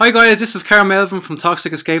Hi guys, this is Carl Melvin from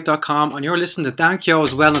ToxicEscape.com and you're listening to Dan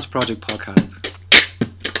Keogh's Wellness Project podcast.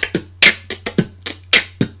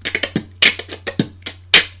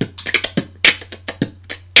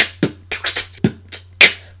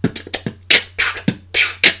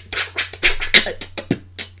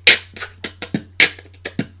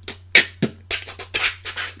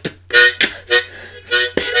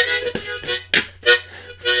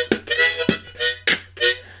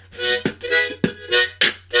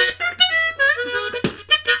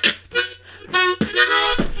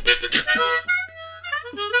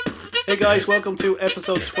 Hey guys, welcome to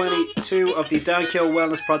episode 22 of the Dan Keogh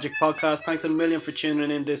Wellness Project podcast. Thanks a million for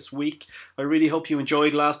tuning in this week. I really hope you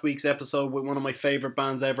enjoyed last week's episode with one of my favourite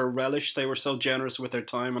bands ever, Relish. They were so generous with their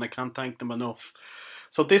time and I can't thank them enough.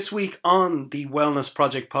 So this week on the Wellness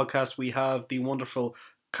Project podcast, we have the wonderful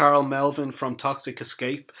Carl Melvin from Toxic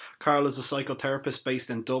Escape. Carl is a psychotherapist based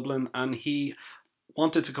in Dublin and he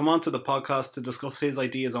wanted to come onto the podcast to discuss his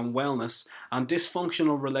ideas on wellness and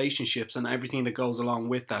dysfunctional relationships and everything that goes along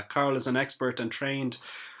with that. Carl is an expert and trained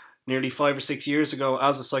nearly 5 or 6 years ago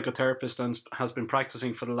as a psychotherapist and has been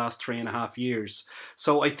practicing for the last 3.5 years.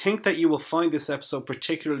 So I think that you will find this episode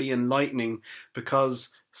particularly enlightening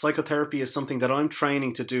because psychotherapy is something that I'm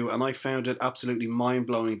training to do and I found it absolutely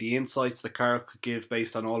mind-blowing, the insights that Carl could give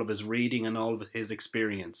based on all of his reading and all of his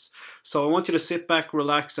experience. So I want you to sit back,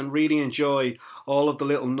 relax and really enjoy all of the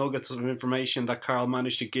little nuggets of information that Carl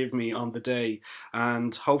managed to give me on the day,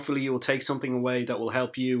 and hopefully you will take something away that will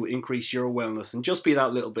help you increase your wellness and just be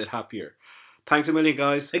that little bit happier. Thanks a million,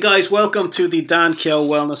 guys. Hey guys, welcome to the Dan Keogh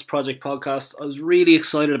Wellness Project podcast. I was really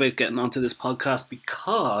excited about getting onto this podcast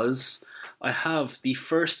because I have the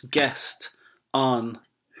first guest on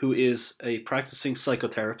who is a practicing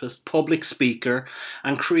psychotherapist, public speaker,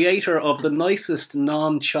 and creator of the nicest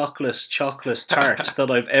non-chocolate chocolate tart that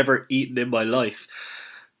I've ever eaten in my life.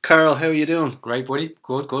 Carl, how are you doing? Great, buddy.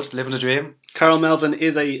 Good. Living the dream. Carl Melvin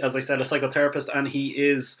is, as I said, a psychotherapist, and he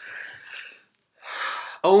is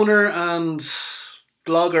owner and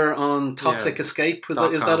blogger on Toxic Escape. Is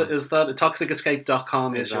that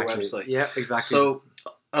ToxicEscape.com is your website? Yeah, exactly. So,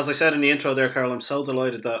 as I said in the intro there, Carl, I'm so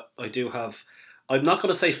delighted that I do have, I'm not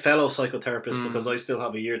going to say fellow psychotherapist because I still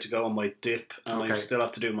have a year to go on my dip and I still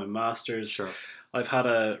have to do my master's. Sure. I've had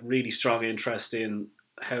a really strong interest in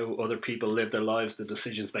how other people live their lives, the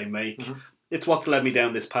decisions they make. Mm-hmm. It's what led me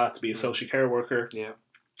down this path to be a social care worker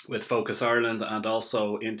with Focus Ireland and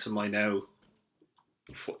also into my now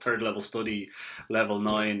third level study, level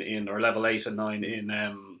 9 or level 8 and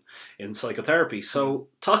 9 in psychotherapy. So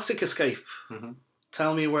Toxic Escape. Mm-hmm.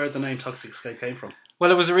 Tell me where the name Toxic Escape came from.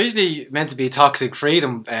 Well, it was originally meant to be Toxic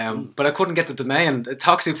Freedom, but I couldn't get the domain.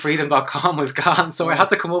 ToxicFreedom.com was gone, so I had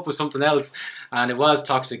to come up with something else, and it was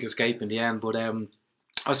Toxic Escape in the end. But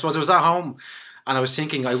I suppose I was at home, and I was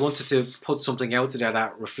thinking I wanted to put something out there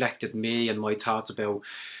that reflected me and my thoughts about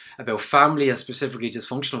family and specifically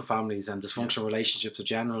dysfunctional families and dysfunctional relationships in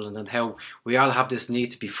general, and then how we all have this need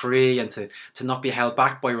to be free and to not be held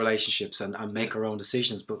back by relationships and make our own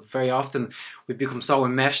decisions. But very often we become so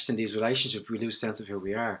enmeshed in these relationships we lose sense of who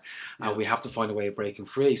we are and we have to find a way of breaking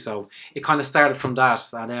free. So it kind of started from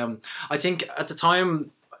that, and I think at the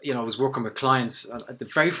time, I was working with clients. The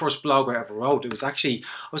very first blog I ever wrote, it was actually,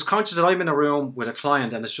 I was conscious that I'm in a room with a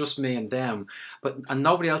client and it's just me and them, and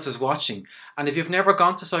nobody else is watching. And if you've never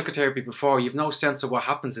gone to psychotherapy before, you've no sense of what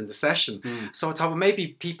happens in the session. So I thought, well,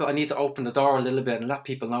 maybe I need to open the door a little bit and let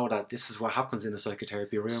people know that this is what happens in a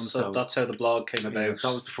psychotherapy room. So that's how the blog came about. Yeah,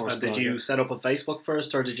 that was the first blog. Did you set up a Facebook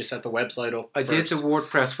first, or did you set the website up first? I did the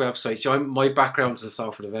WordPress website. So my background is in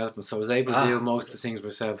software development, so I was able to do most of the things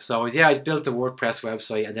myself. So I built the WordPress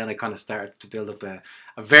website, and then I kind of started to build up a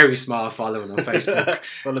very small following on Facebook.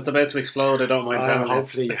 Well, it's about to explode, I don't mind telling you.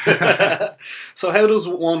 Hopefully. So how does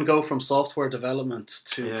one go from software development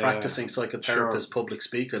to practicing psychotherapist, public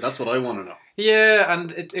speaker? That's what I want to know. Yeah,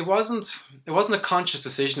 and it wasn't a conscious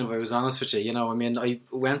decision, if I was honest with you. I mean, I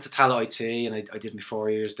went to Tala IT and I did my 4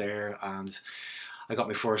 years there, and I got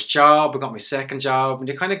my first job, I got my second job, and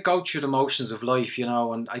you kind of go through the motions of life,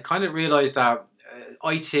 and I kind of realised that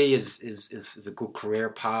IT is a good career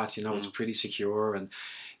path, it's pretty secure and,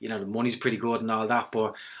 the money's pretty good and all that,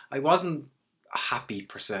 but I wasn't happy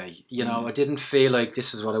per se, I didn't feel like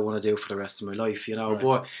this is what I want to do for the rest of my life, right.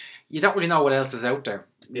 But you don't really know what else is out there.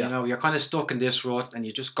 You're kind of stuck in this rut and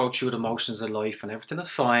you just go through the motions of life and everything is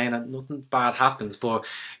fine and nothing bad happens, but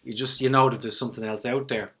you know that there's something else out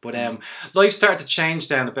there. But life started to change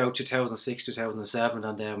then about 2006, 2007,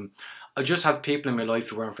 and I just had people in my life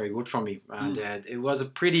who weren't very good for me, and it was a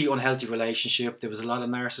pretty unhealthy relationship. There was a lot of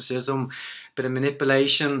narcissism, bit of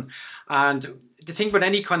manipulation, and the thing about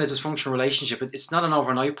any kind of dysfunctional relationship, it's not an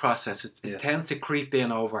overnight process. It tends to creep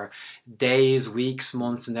in over days, weeks,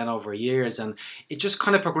 months, and then over years. And it just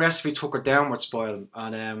kind of progressively took a downward spiral.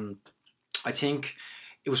 And I think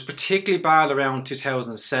it was particularly bad around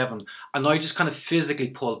 2007. And I just kind of physically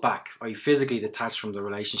pulled back. I physically detached from the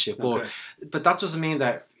relationship. Okay. But that doesn't mean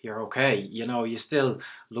that you're okay. You know, you still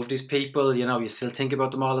love these people. You know, you still think about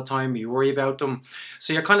them all the time. You worry about them.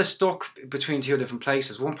 So you're kind of stuck between two different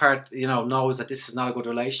places. One part, you know, knows that this is not a good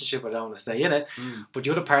relationship. I don't want to stay in it. But the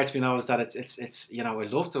other part of me knows that it's you know, I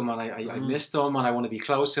love them and I miss them and I want to be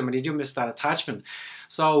close to them. And you do miss that attachment.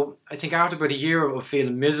 So I think after about a year of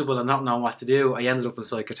feeling miserable and not knowing what to do, I ended up in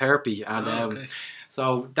psychotherapy. And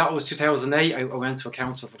so that was 2008. I went to a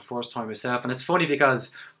counsellor for the first time myself. And it's funny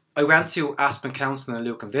because I went to Aspen Counselling in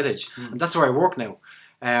Lucan Village, and that's where I work now.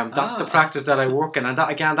 That's the practice that I work in, and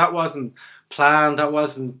that again, that wasn't planned. That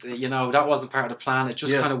wasn't, you know, that wasn't part of the plan. It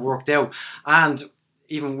just kind of worked out. And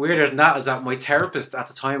even weirder than that is that my therapist at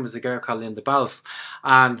the time was a girl called Linda Balfe,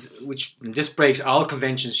 and this breaks all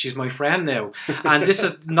conventions. She's my friend now, and this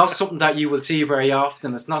is not something that you will see very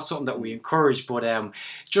often. It's not something that we encourage, but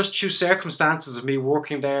just through circumstances of me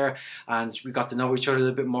working there, and we got to know each other a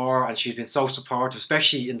little bit more, and she's been so supportive,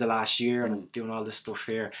 especially in the last year and doing all this stuff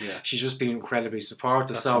here. She's just been incredibly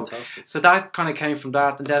supportive. That's so fantastic. So that kind of came from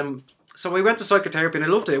that, and then so I went to psychotherapy and I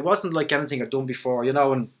loved it. It wasn't like anything I'd done before, you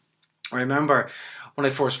know. And I remember when I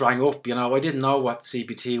first rang up, you know, I didn't know what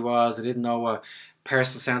CBT was. I didn't know what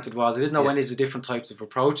person-centered was. I didn't know any of the different types of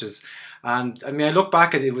approaches. And I mean, I look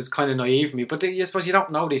back at it, it was kind of naive of me, but I suppose you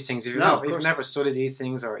don't know these things if you've never studied these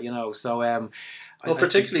things, or, you know, so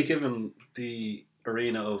particularly given the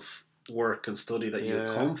arena of work and study that you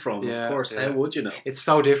come from, of course, how would you know? It's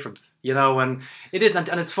so different, you know, and it is,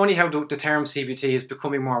 and it's funny how the term CBT is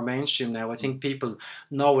becoming more mainstream now. I think people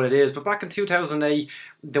know what it is, but back in 2008,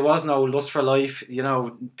 there was no Lust for Life, you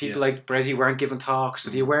know, people like Bressie weren't giving talks, so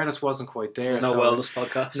the awareness wasn't quite there. There's no wellness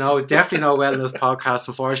podcast. No, definitely no wellness podcast,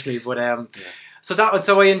 unfortunately, but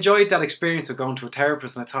So I enjoyed that experience of going to a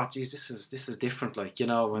therapist, and I thought, geez, this is different, like, you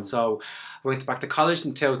know. And so I went back to college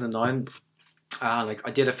in 2009. And like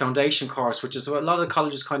I did a foundation course, which is what a lot of the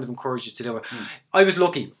colleges kind of encourage you to do. I was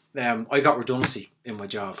lucky. I got redundancy in my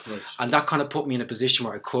job, and that kind of put me in a position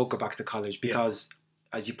where I could go back to college because,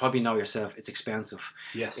 as you probably know yourself, it's expensive.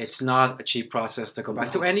 Yes, it's not a cheap process to go back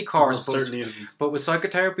to any course. No, certainly isn't. But with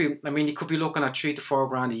psychotherapy, I mean, you could be looking at $3,000 to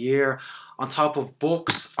 $4,000 a year, on top of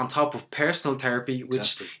books, on top of personal therapy,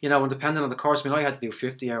 which, you know, and depending on the course, I mean, I had to do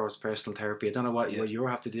 50 hours personal therapy. I don't know what you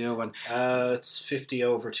have to do. And it's 50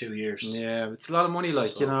 over 2 years. Yeah, it's a lot of money,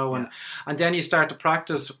 like, you know, and then you start to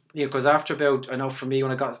practice, you know, because after about, I know for me,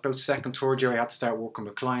 when I got about second, third year, I had to start working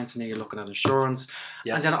with clients, and then you're looking at insurance.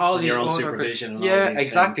 Yes, and then all these your own other, supervision. And yeah, all these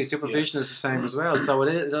exactly. things. Supervision is the same as well. So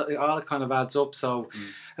it all kind of adds up. So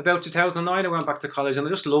about 2009, I went back to college, and I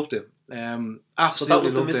just loved it. Absolutely. So that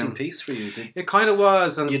was the missing piece for you. It kind of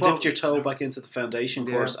was. And you dipped your toe back into the foundation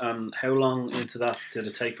course, and how long into that did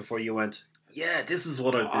it take before you went, yeah, this is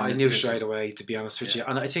what I knew straight away, to be honest with you.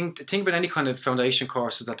 And I think the thing about any kind of foundation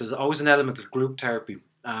course is that there's always an element of group therapy,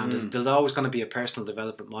 and there's always going to be a personal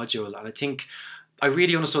development module. And I think I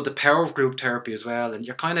really understood the power of group therapy as well. And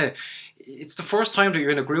you're kind of, it's the first time that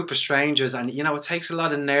you're in a group of strangers, and, you know, it takes a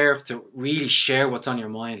lot of nerve to really share what's on your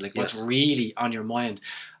mind, like what's really on your mind.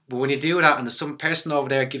 But when you do that, and there's some person over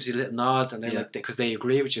there gives you a little nod, and they're like, because they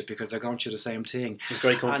agree with you, because they're going through the same thing. There's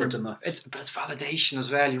great comfort in that. It's validation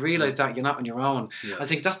as well. You realise that you're not on your own. I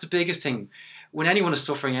think that's the biggest thing. When anyone is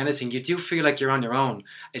suffering anything, you do feel like you're on your own.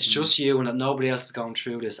 It's just you, and that nobody else is going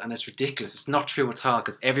through this, and it's ridiculous. It's not true at all,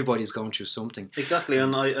 because everybody's going through something. Exactly,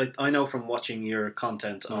 and I know from watching your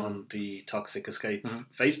content on the Toxic Escape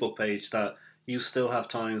Facebook page that you still have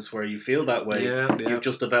times where you feel that way. You've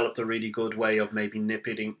just developed a really good way of maybe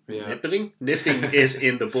nipping it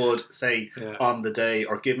in the bud, say, on the day,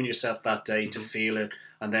 or giving yourself that day to feel it,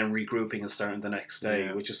 and then regrouping and starting the next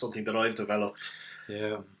day, which is something that I've developed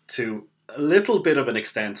to a little bit of an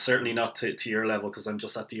extent, certainly not to your level, because I'm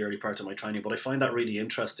just at the early part of my training, but I find that really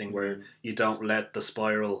interesting where you don't let the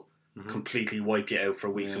spiral completely wipe you out for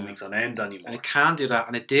weeks and weeks on end anymore. And it can do that,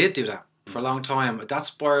 and it did do that for a long time. That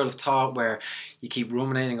spiral of thought where you keep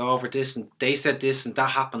ruminating over this, and they said this and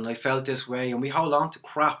that happened, I felt this way, and we hold on to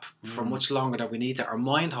crap for much longer than we need to. Our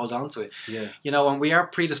mind hold on to it, you know, and we are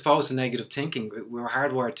predisposed to negative thinking. We're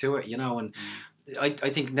hardwired to it, you know. And I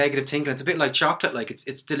think negative thinking, it's a bit like chocolate. Like,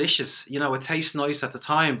 it's delicious, you know, it tastes nice at the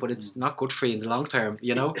time, but it's not good for you in the long term,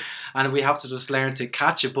 you know. And we have to just learn to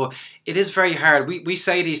catch it. But it is very hard. We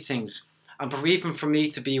say these things, And for even for me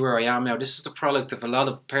to be where I am now, this is the product of a lot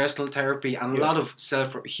of personal therapy and a lot of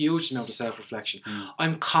huge amount of self-reflection.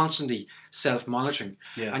 I'm constantly self-monitoring.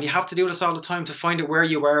 And you have to do this all the time to find out where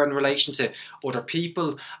you are in relation to other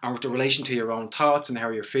people and with the relation to your own thoughts and how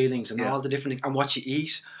your feelings and all the different things and what you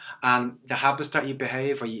eat and the habits that you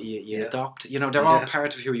behave or you adopt. You know, they're all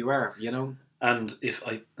part of who you are, you know. And if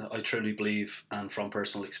I truly believe, and from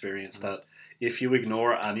personal experience, that if you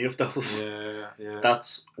ignore any of those,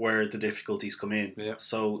 that's where the difficulties come in.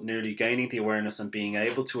 So nearly gaining the awareness and being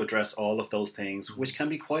able to address all of those things, which can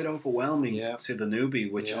be quite overwhelming to the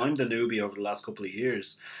newbie, which I'm the newbie over the last couple of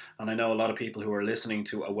years. And I know a lot of people who are listening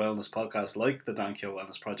to a wellness podcast like the Dan Keogh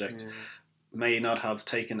Wellness Project may not have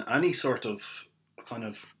taken any sort of kind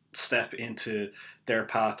of step into their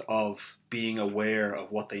path of being aware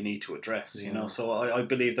of what they need to address, you know. So I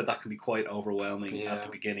believe that can be quite overwhelming at the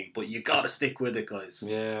beginning, but you got to stick with it, guys.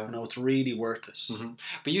 You know, it's really worth it.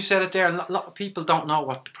 But you said it there, a lot of people don't know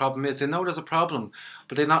what the problem is. They know there's a problem,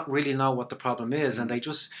 but they not really know what the problem is, and they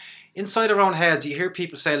just inside their own heads, you hear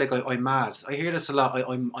people say like, I'm mad. I hear this a lot.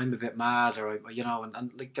 I'm a bit mad, or you know,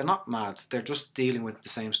 and like they're not mad. They're just dealing with the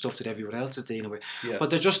same stuff that everyone else is dealing with. But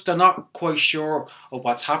they're not quite sure of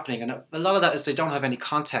what's happening, and a lot of that is they don't have any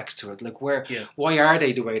context to it. Like why are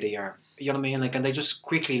they the way they are? You know what I mean? Like, and they just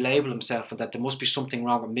quickly label themselves that there must be something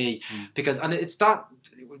wrong with me because, and it's that.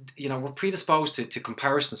 You know, we're predisposed to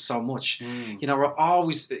comparison so much. You know, we're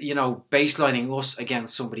always, you know, baselining us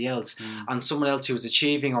against somebody else and someone else who is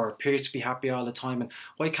achieving or appears to be happy all the time. And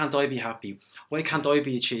why can't I be happy? Why can't I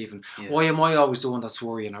be achieving? Why am I always the one that's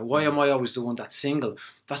worrying? Or why am I always the one that's single?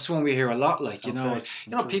 That's one we hear a lot. Like, you know,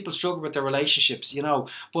 people struggle with their relationships. You know,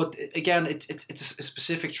 but again, it's a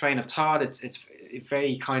specific train of thought. It's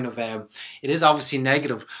very kind of it is obviously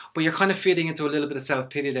negative, but you're kind of feeding into a little bit of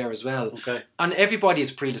self-pity there as well. And everybody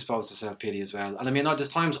is predisposed to self-pity as well. And I mean, there's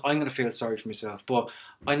times I'm going to feel sorry for myself, but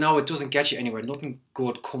I know it doesn't get you anywhere. Nothing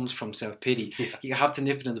good comes from self-pity. You have to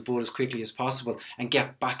nip it in the bud as quickly as possible and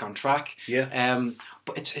get back on track.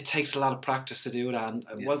 But it takes a lot of practice to do that.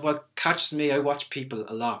 And what catches me, I watch people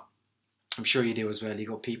a lot. I'm sure you do as well. You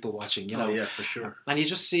got people watching, you know. Oh, yeah, for sure. And you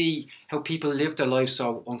just see how people live their lives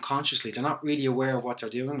so unconsciously. They're not really aware of what they're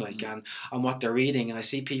doing, like, and what they're eating. And I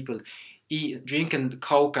see people drinking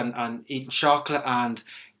Coke and eating chocolate and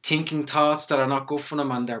thinking thoughts that are not good for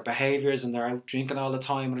them, and their behaviours, and they're out drinking all the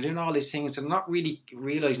time and they're doing all these things and not really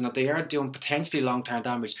realising that they are doing potentially long-term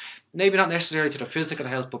damage. Maybe not necessarily to their physical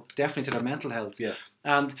health, but definitely to their mental health.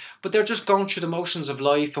 But they're just going through the motions of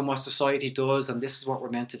life and what society does, and this is what we're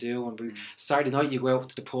meant to do. And Saturday night you go out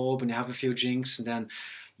to the pub and you have a few drinks, and then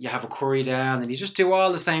you have a curry down, and you just do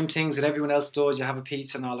all the same things that everyone else does. You have a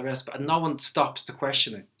pizza and all the rest, but no one stops to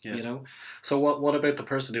question it. You know. So what about the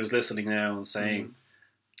person who's listening now and saying,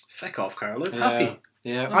 "Feck off, Carl, I'm happy."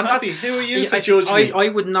 I'm happy. Who are you to judge me? I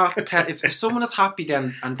would not tell if someone is happy,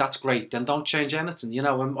 then and that's great. Then don't change anything. You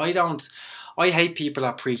know, I hate people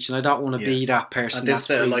that preach, and I don't want to be that person. And this,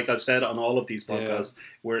 like I've said on all of these podcasts,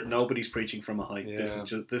 where nobody's preaching from a height. This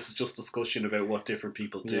is just discussion about what different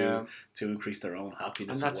people do to increase their own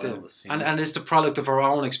happiness and wellness. And it's the product of our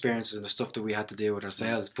own experiences and the stuff that we had to do with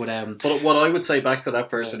ourselves. But what I would say back to that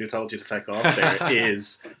person who told you to feck off there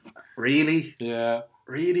is, really?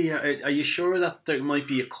 Really, are you sure that there might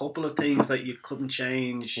be a couple of things that you couldn't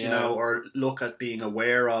change, you know, or look at being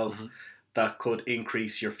aware of that could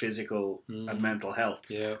increase your physical and mental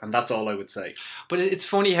health? And that's all I would say. But it's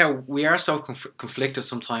funny how we are so conflicted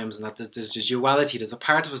sometimes, and that there's this duality. There's a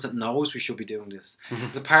part of us that knows we should be doing this.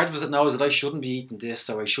 There's a part of us that knows that I shouldn't be eating this,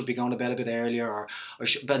 or I should be going to bed a bit earlier, or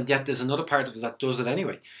but yet there's another part of us that does it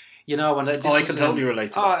anyway. You know, and this I can totally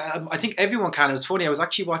relate to that. I think everyone can. It was funny. I was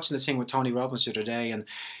actually watching the thing with Tony Robbins the other day, and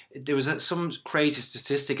there was some crazy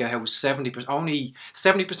statistic of how only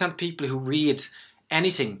 70% of people who read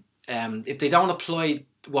anything, if they don't apply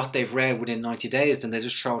what they've read within 90 days, then they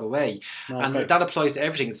just throw it away. And that applies to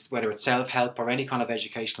everything, whether it's self-help or any kind of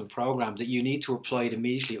educational program, that you need to apply it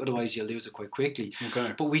immediately, otherwise you'll lose it quite quickly.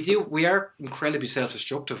 But we are incredibly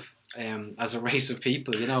self-destructive. As a race of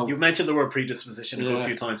people, you know. You've mentioned the word predisposition a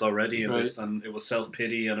few times already in this, and it was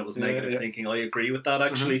self-pity and it was negative thinking. I agree with that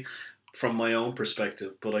actually from my own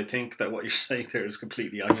perspective, but I think that what you're saying there is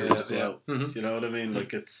completely accurate as well. You know what I mean?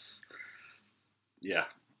 Like it's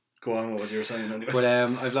go on with what you were saying anyway. But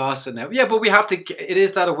I've lost it now. Yeah, but we have to, it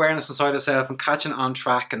is that awareness inside ourselves and catching on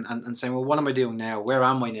track and saying, well, what am I doing now? Where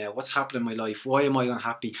am I now? What's happening in my life? Why am I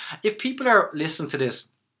unhappy? If people are listening to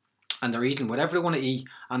this and they're eating whatever they want to eat,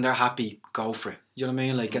 and they're happy, go for it. You know what I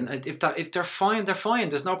mean? Like, and if they're fine, they're fine.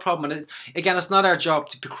 There's no problem. And again, it's not our job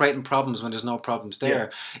to be creating problems when there's no problems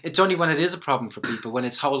there. Yeah. It's only when it is a problem for people, when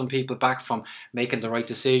it's holding people back from making the right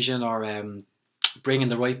decision, or bringing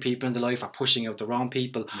the right people into life, or pushing out the wrong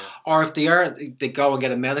people, or if they go and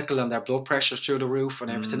get a medical and their blood pressure's through the roof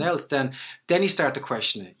and everything else, then you start to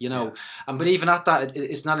question it, you know. And but even at that,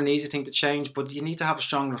 it's not an easy thing to change, but you need to have a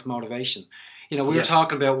strong enough motivation. You know, we were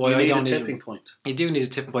talking about why I don't need a tipping point. You do need a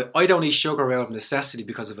tipping point. I don't eat sugar out of necessity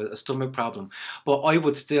because of a stomach problem, but I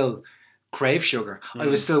would still crave sugar. I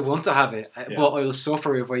would still want to have it, but I will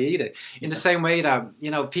suffer if I eat it. In the same way that, you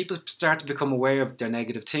know, people start to become aware of their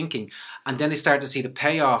negative thinking, and then they start to see the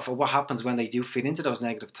payoff of what happens when they do feed into those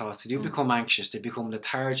negative thoughts. They do become anxious, they become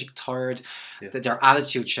lethargic, tired, that their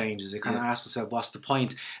attitude changes. They kind of ask themselves, what's the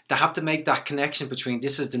point? They have to make that connection between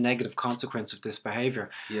this is the negative consequence of this behaviour,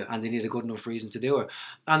 and they need a good enough reason to do it.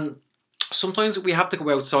 And sometimes we have to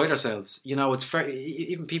go outside ourselves. You know, it's very,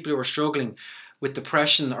 even people who are struggling with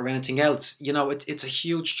depression or anything else, you know, it's a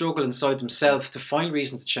huge struggle inside themselves to find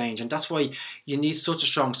reason to change. And that's why you need such a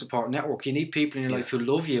strong support network. You need people in your life who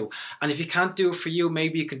love you. And if you can't do it for you,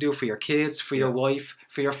 maybe you can do it for your kids, for your wife,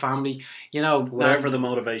 for your family, you know. Whatever the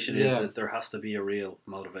motivation is, there has to be a real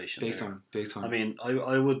motivation. Big time. I mean,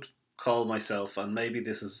 I would call myself, and maybe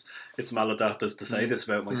it's maladaptive to say this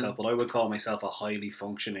about myself, but I would call myself a highly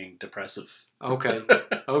functioning depressive. Okay.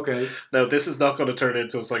 Now, this is not going to turn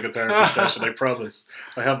into a psychotherapy session, I promise.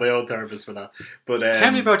 I have my own therapist for that. But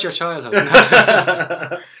tell me about your childhood.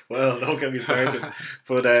 Well, don't get me started.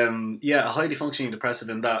 But a highly functioning depressive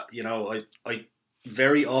in that, you know, I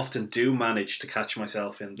very often do manage to catch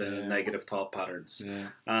myself in the negative thought patterns. Yeah.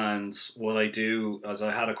 And what I do, as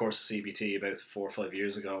I had a course of CBT about 4 or 5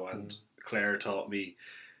 years ago, and Claire taught me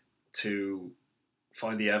to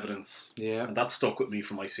find the evidence, and that stuck with me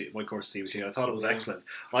from my course of CBT. I thought it was excellent.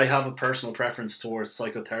 I have a personal preference towards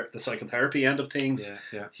the psychotherapy end of things,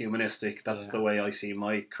 humanistic. That's the way I see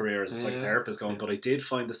my career as a psychotherapist going. But I did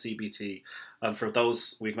find the CBT, and for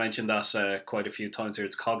those, we've mentioned that quite a few times here,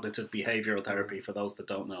 it's cognitive behavioural therapy, for those that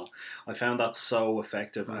don't know. I found that so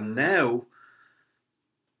effective. And now,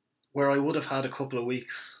 where I would have had a couple of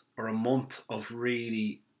weeks or a month of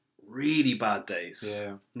really bad days,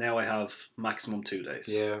 now I have maximum 2 days,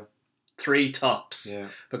 3 tops,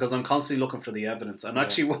 because I'm constantly looking for the evidence. And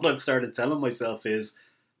actually what I've started telling myself is,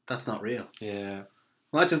 that's not real.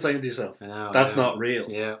 Imagine saying to yourself, that's not real,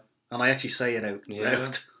 and I actually say it out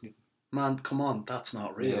loud. Man, come on, that's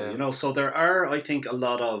not real. You know, so there are, I think, a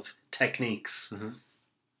lot of techniques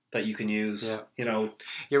that you can use, you know.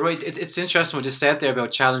 You're right. It's interesting what you said there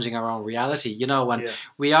about challenging our own reality, you know, and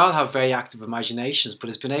we all have very active imaginations, but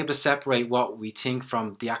it's been able to separate what we think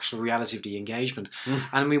from the actual reality of the engagement. And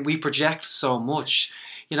I mean, we project so much,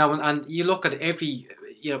 you know, and you look at every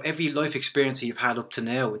life experience you've had up to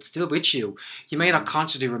now, it's still with you. You may not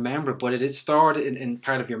consciously remember it, but it is stored in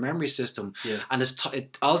part of your memory system, and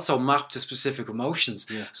it also mapped to specific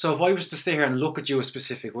emotions. So if I was to sit here and look at you a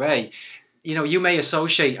specific way, you know, you may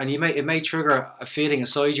associate, and it may trigger a feeling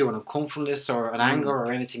inside you, an uncomfortableness or an anger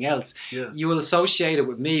or anything else. You will associate it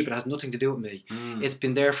with me, but it has nothing to do with me. It's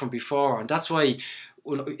been there from before, and that's why,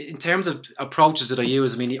 in terms of approaches that I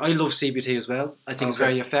use, I mean, I love CBT as well. I think it's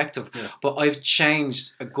very effective, but I've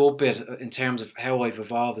changed a good bit in terms of how I've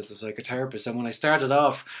evolved as a psychotherapist. And when I started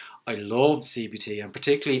off, I loved CBT, and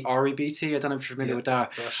particularly REBT. I don't know if you're familiar with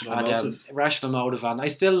that. Rational Motive. And I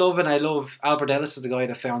still love it. I love Albert Ellis is the guy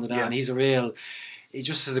that founded that, and he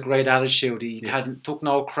just has a great attitude. He took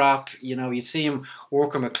no crap. You know, you'd see him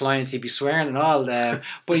working with clients, he'd be swearing and all.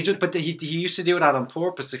 But he used to do that on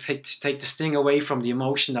purpose to take the sting away from the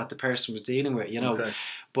emotion that the person was dealing with. You know,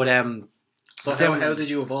 but so how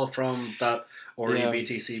did you evolve from that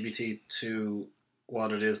REBT CBT to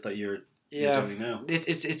what it is that you're doing now?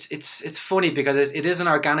 It's funny because it is an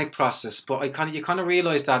organic process, but you kind of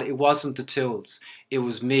realize that it wasn't the tools. It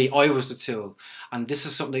was me. I was the tool. And this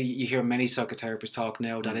is something that you hear many psychotherapists talk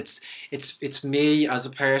now, that it's me as a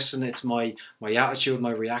person, it's my attitude,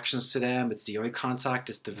 my reactions to them, it's the eye contact,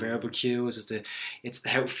 it's the verbal cues, it's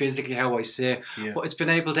how physically how I say. But it's been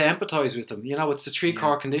able to empathize with them. You know, it's the 3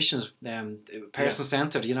 core conditions, person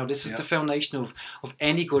centered. You know, this is the foundation of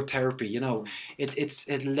any good therapy. You know, it's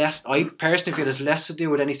less. I personally feel it's less to do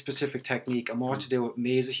with any specific technique and more to do with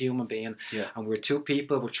me as a human being. And we're 2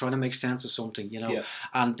 people. We're trying to make sense of something. You know,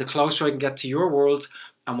 Yeah. And the closer I can get to your world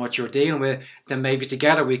and what you're dealing with, then maybe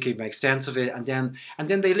together we could make sense of it, and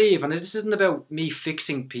then they leave. And this isn't about me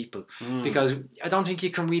fixing people, because I don't think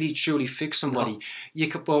you can really truly fix somebody. You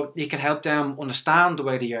can help them understand the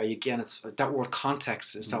way they are. Again, it's that word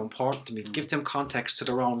context is so important to me. Give them context to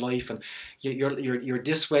their own life, and you're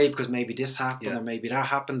this way because maybe this happened or maybe that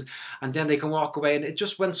happened, and then they can walk away. And it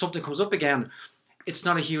just, when something comes up again, it's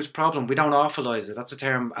not a huge problem. We don't awfulize it. That's a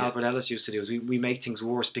term Albert Ellis used to do. Is we make things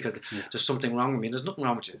worse because there's something wrong with me. There's nothing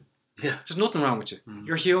wrong with you. Yeah. There's nothing wrong with you.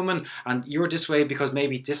 You're human, and you're this way because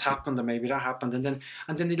maybe this happened or maybe that happened, and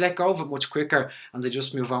then they let go of it much quicker, and they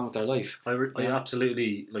just move on with their life. I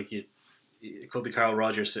absolutely, like, it could be Carl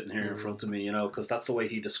Rogers sitting here in front of me, because that's the way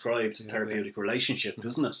he described therapeutic relationship,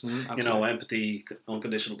 isn't it? Empathy,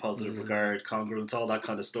 unconditional positive regard, congruence, all that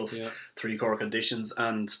kind of stuff. 3 core conditions.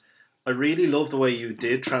 And I really love the way you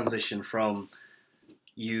did transition from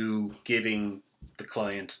you giving the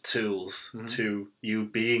client tools to you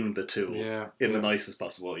being the tool in the nicest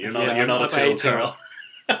possible. You're not a tool, Carl.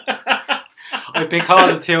 I've been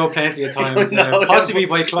called a tool plenty of times, possibly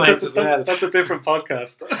by clients as well. That's a different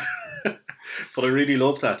podcast. But I really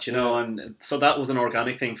love that, and so that was an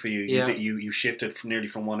organic thing for you. You shifted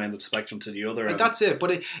from one end of the spectrum to the other. And that's it.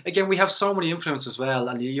 But again, we have so many influences as well,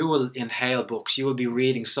 and you will inhale books. You will be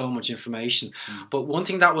reading so much information. But one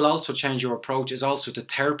thing that will also change your approach is also the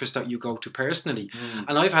therapist that you go to personally.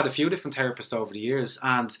 And I've had a few different therapists over the years,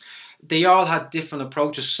 and they all had different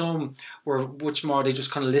approaches. Some were much more, they just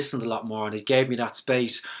kind of listened a lot more, and it gave me that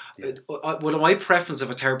space. Well, my preference of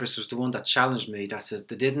a therapist was the one that challenged me, that says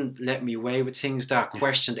they didn't let me away with things, that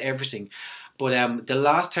questioned everything. But the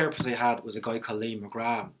last therapist I had was a guy called Lee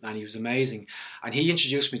McGrath, and he was amazing. And he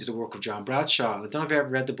introduced me to the work of John Bradshaw. I don't know if you ever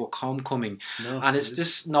read the book Homecoming. And it's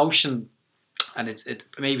this notion, and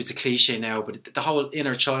maybe it's a cliche now, but the whole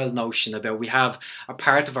inner child notion about we have a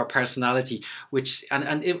part of our personality which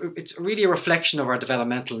it's really a reflection of our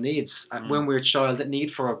developmental needs when we're a child, that need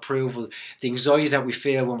for approval, the anxiety that we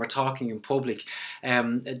feel when we're talking in public,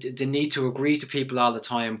 the need to agree to people all the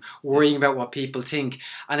time, worrying about what people think.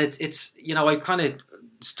 And it's I kind of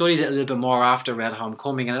studied it a little bit more after I read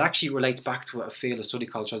Homecoming, and it actually relates back to a field of study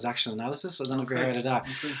called transactional analysis. I don't know if you heard of that.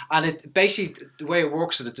 And it basically, the way it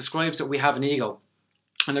works is it describes that we have an ego,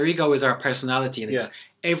 and our ego is our personality, and it's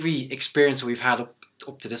every experience that we've had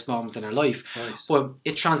up to this moment in our life. Nice. But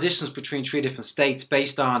it transitions between 3 different states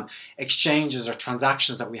based on exchanges or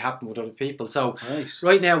transactions that we happen with other people. So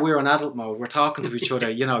right now we're in adult mode, we're talking to each other,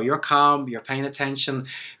 you're calm, you're paying attention,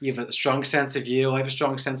 you have a strong sense of you, I have a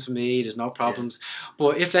strong sense of me, there's no problems.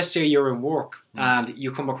 But if, let's say, you're in work and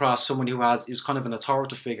you come across someone who's kind of an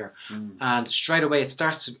authoritative figure, and straight away it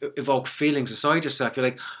starts to evoke feelings inside yourself. You're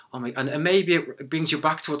like, oh my, and maybe it brings you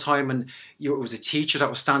back to a time when it was a teacher that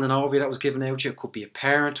was standing over you, that was giving out to you. It could be a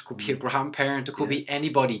parent, it could be a grandparent, it could be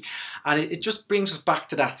anybody, and it just brings us back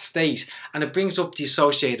to that state, and it brings up the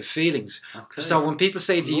associated feelings. So when people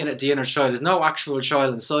say the inner child, there's no actual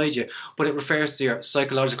child inside you, but it refers to your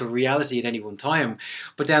psychological reality at any one time.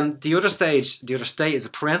 But then the other state is the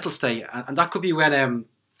parental state, and that could be when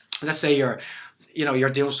let's say you're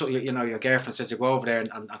doing so, your girlfriend says you go over there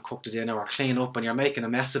and cook the dinner or clean up, and you're making a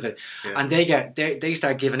mess of it, and they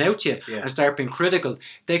start giving out to you and start being critical.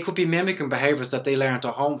 They could be mimicking behaviours that they learned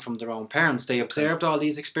at home from their own parents. They observed all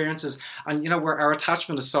these experiences, and our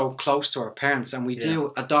attachment is so close to our parents, and we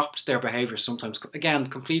do adopt their behaviours sometimes, again,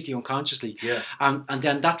 completely unconsciously. And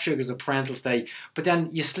then that triggers a parental state. But then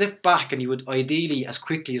you slip back, and you would ideally, as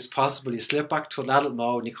quickly as possible, you slip back to an adult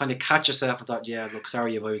mode, and you kind of catch yourself and thought, look,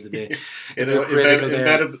 sorry if I was a bit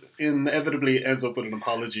inevitably ends up with an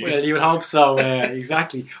apology. Well, you would hope so,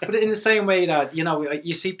 exactly. But in the same way that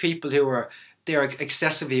you see people who they're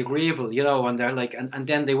excessively agreeable, and they're like, and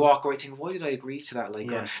then they walk away thinking, why did I agree to that?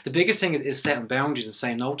 Or the biggest thing is setting boundaries and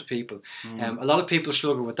saying no to people. A lot of people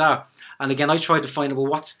struggle with that. And again, I try to find out, well,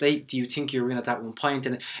 what state do you think you're in at that one point?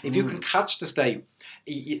 And if you can catch the state,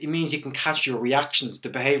 it means you can catch your reactions, the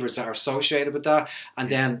behaviours that are associated with that, and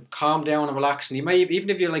then calm down and relax. And you may, even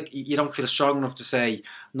if you're like, you don't feel strong enough to say,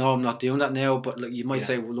 no, I'm not doing that now, but you might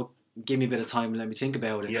say, well, look, give me a bit of time and let me think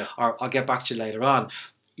about it, or I'll get back to you later on.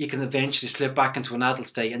 You can eventually slip back into an adult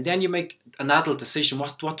state, and then you make an adult decision.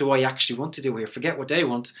 What do I actually want to do here? Forget what they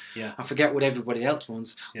want, and forget what everybody else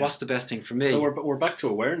wants. What's the best thing for me? So we're back to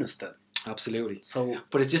awareness then. Absolutely.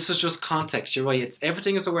 But this is just context. You're right.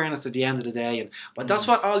 Everything is awareness at the end of the day, but that's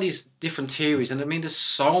what all these different theories. And I mean, there's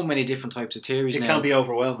so many different types of theories. It can be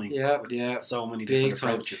overwhelming. Yeah. So many different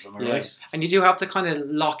approaches. Am I right? And you do have to kind of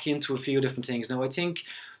lock into a few different things. Now, I think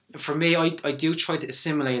for me, I do try to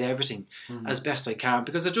assimilate everything as best I can,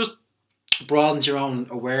 because broadens your own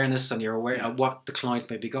awareness and you're aware of what the client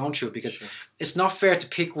may be going through, because it's not fair to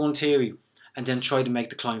pick one theory and then try to make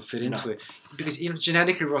the client fit into it, because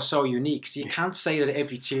genetically we're so unique, so you can't say that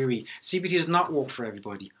every theory, CBT does not work for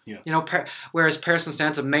everybody. Whereas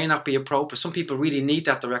person-centered may not be appropriate. Some people really need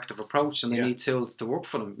that directive approach and they need tools to work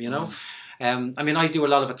for them, I mean, I do a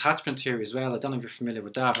lot of attachment theory as well. I don't know if you're familiar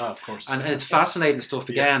with that. Oh, of course. And it's fascinating stuff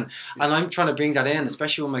again. And I'm trying to bring that in,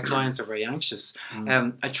 especially when my clients are very anxious.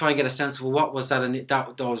 I try and get a sense of what was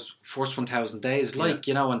those first 1,000 days like,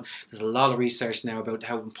 and there's a lot of research now about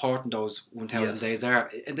how important those 1,000 days are.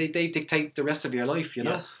 And they dictate the rest of your life,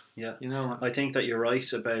 Yes, yeah. I think that you're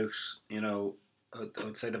right about, I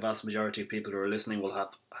would say the vast majority of people who are listening will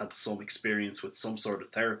have had some experience with some sort of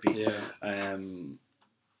therapy.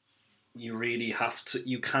 You really have to.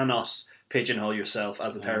 You cannot pigeonhole yourself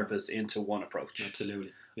as a therapist into one approach.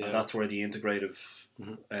 Absolutely, and that's where the integrative,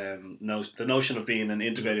 the notion of being an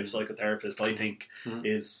integrative psychotherapist, I think,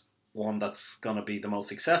 is one that's going to be the most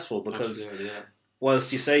successful, because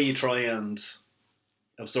whilst you say you try and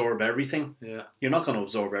absorb everything, you're not going to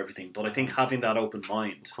absorb everything. But I think having that open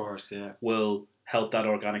mind, of course, will help that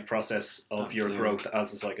organic process of your growth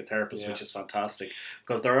as a psychotherapist, which is fantastic,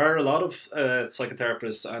 because there are a lot of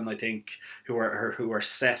psychotherapists, and I think who are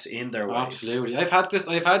set in their ways. Absolutely, I've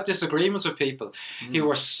had disagreements with people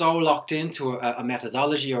who are so locked into a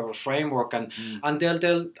methodology or a framework, and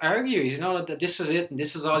they'll argue, that this is it and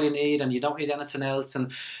this is all you need and you don't need anything else.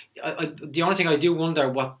 And the only thing I do wonder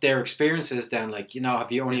what their experience is then,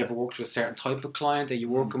 have you only ever worked with a certain type of client that you're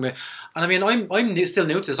working with? And I mean, I'm still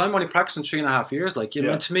new to this. I'm only practicing 3.5 years,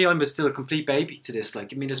 and to me, I'm still a complete baby to this.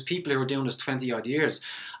 There's people who are doing this 20 odd years,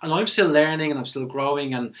 and I'm still learning and I'm still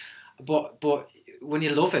growing. But when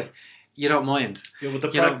you love it, you don't mind. Yeah, but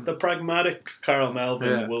the pragmatic Carl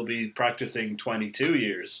Melvin will be practicing 22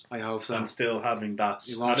 years. I hope so. And still having that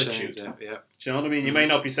attitude. Do you know what I mean? You may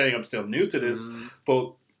not be saying I'm still new to this,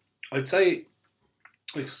 but I'd say,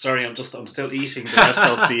 sorry, I'm still eating the rest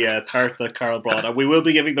of the tart that Carl brought. And we will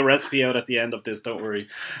be giving the recipe out at the end of this, don't worry.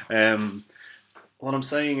 What I'm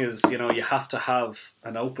saying is, you have to have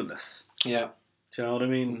an openness. Yeah. Do you know what I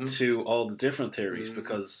mean? To all the different theories,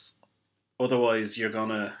 because otherwise you're going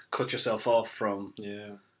to cut yourself off from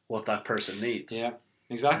what that person needs. Yeah.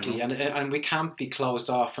 Exactly, and we can't be closed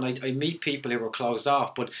off. And I meet people who are closed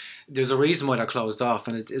off, but there's a reason why they're closed off,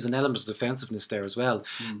 and it is an element of defensiveness there as well.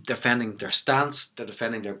 Defending their stance, they're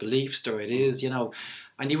defending their beliefs, their ideas,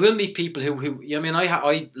 And you will meet people who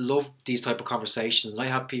I love these type of conversations, and I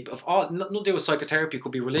have people of all, nothing to do with psychotherapy. It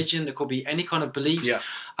could be religion, it could be any kind of beliefs,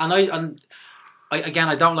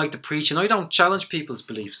 I don't like to preach, and I don't challenge people's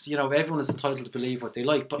beliefs. Everyone is entitled to believe what they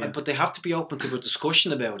like, but they have to be open to a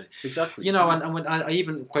discussion about it. Exactly. And when I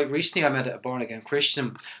even quite recently I met a born again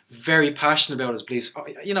Christian, very passionate about his beliefs.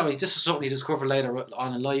 This is something he discovered later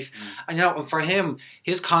on in life, and for him,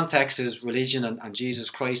 his context is religion and Jesus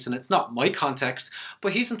Christ, and it's not my context,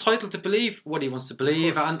 but he's entitled to believe what he wants to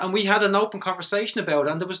believe, and we had an open conversation about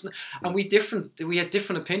it, and we had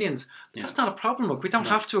different opinions. But that's not a problem. Look, we don't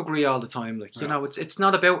have to agree all the time. It's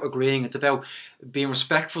not about agreeing. It's about being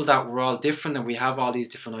respectful that we're all different and we have all these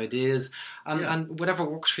different ideas, and whatever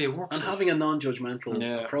works for you works. And having a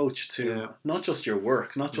non-judgmental approach to not just your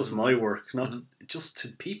work, not just my work, not just to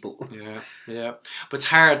people. Yeah. But it's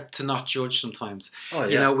hard to not judge sometimes. Oh,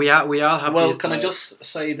 yeah. We all have. Well, can I just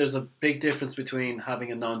say there's a big difference between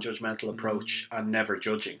having a non-judgmental approach and never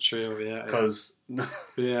judging. True. Yeah. Because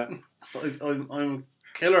I'm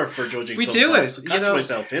killer for judging. We sometimes. do it. Catch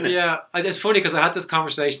myself in it. Yeah, it's funny because I had this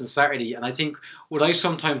conversation Saturday, and I think what I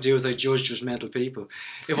sometimes do is I judge judgmental people.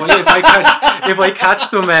 If I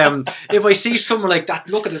catch them, if I see someone like that,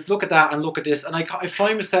 look at this, look at that, and look at this, and I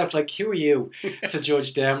find myself like, who are you to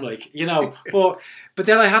judge them? But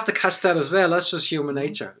then I have to catch that as well. That's just human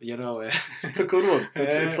nature, It's a good one.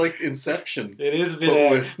 It's like Inception. It is a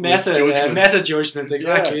bit of method judgment.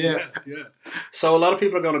 Exactly. Yeah. So a lot of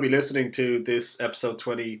people are going to be listening to this episode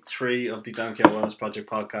 23 of the Dan Keogh Wellness Project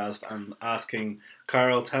podcast and asking,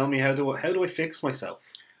 Carl, tell me, how do I fix myself?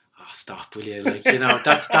 Oh, stop, will you?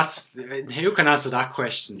 That's who can answer that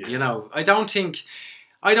question?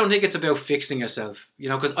 I don't think it's about fixing yourself,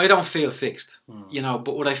 because I don't feel fixed,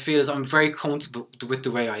 but what I feel is I'm very comfortable with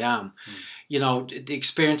the way I am. The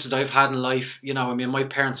experiences I've had in life, my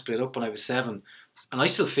parents split up when I was 7, and I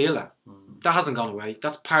still feel that. That hasn't gone away.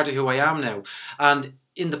 That's part of who I am now. And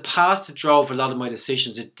in the past, it drove a lot of my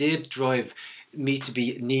decisions. It did drive me to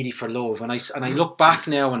be needy for love. And I look back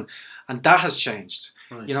now, and that has changed.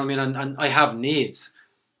 Right. And I have needs.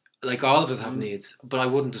 Like all of us have needs, but I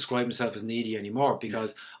wouldn't describe myself as needy anymore,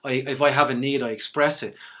 because if I have a need, I express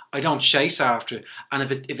it. I don't chase after it, and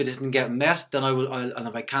if it isn't getting met, then and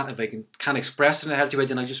if I can't express it in a healthy way,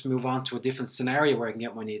 then I just move on to a different scenario where I can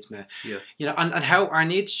get my needs met. Yeah. You know, and how our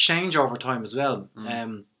needs change over time as well.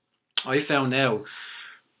 I found now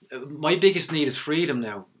my biggest need is freedom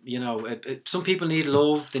now. You know, some people need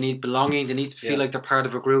love, they need belonging, they need to feel like they're part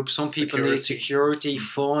of a group. Some people need security,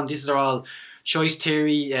 fun. These are all choice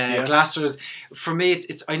theory, Glasser's. For me,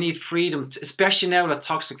 it's I need freedom, especially now that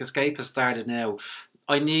Toxic Escape has started now.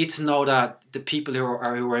 I need to know that the people who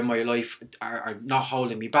are in my life are not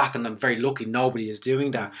holding me back, and I'm very lucky nobody is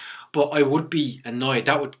doing that. But I would be annoyed.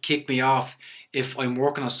 That would kick me off if I'm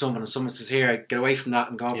working on someone and someone says, "Here, get away from that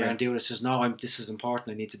and go over and do this." Says, "No, this is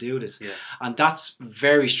important. I need to do this." Yeah. And that's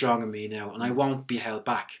very strong in me now, and I won't be held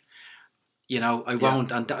back. You know, I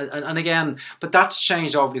won't. And again, but that's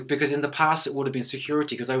changed over, because in the past it would have been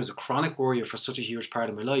security, because I was a chronic worrier for such a huge part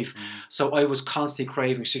of my life. So I was constantly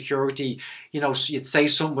craving security. You know, so you'd say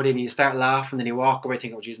somebody and you start laughing, and you walk away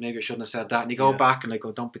thinking, "Oh, geez, maybe I shouldn't have said that." And you go back and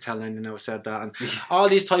go, "Don't be telling anyone I said that." And all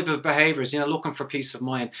these type of behaviours, you know, looking for peace of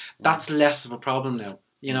mind, that's less of a problem now.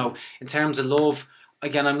 You know, in terms of love,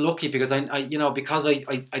 again, I'm lucky because I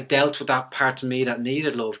dealt with that part of me that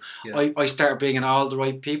needed love. Yeah. I started bringing all the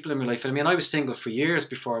right people in my life. I mean, I was single for years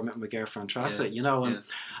before I met my girlfriend Tressa, you know, and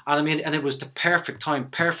I mean, and it was the perfect time,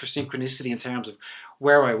 perfect synchronicity in terms of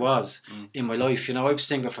where I was in my life. You know, I was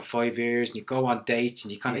single for 5 years, and you go on dates,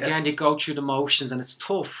 and you kind of, again, you go through the motions, and it's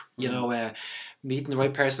tough, you know, meeting the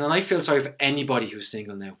right person. And I feel sorry for anybody who's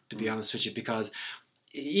single now, to be honest with you, because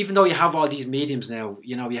even though you have all these mediums now,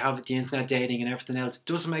 you know, you have the internet dating and everything else, it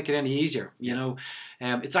doesn't make it any easier, you know.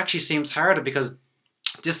 It actually seems harder, because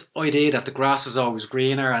this idea that the grass is always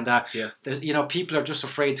greener, and that you know, people are just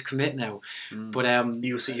afraid to commit now. But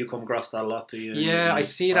you come across that a lot, do you? Yeah, I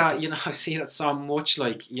see that. You know, I see that so much,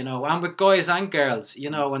 like, you know, and with guys and girls, you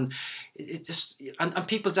know, and it just and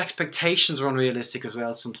people's expectations are unrealistic as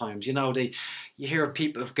well sometimes. You know, you hear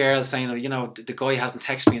of girls saying, "Oh, you know, the guy hasn't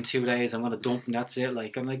texted me in 2 days, I'm going to dump him, that's it."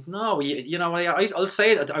 Like, I'm like, no, you know, I'll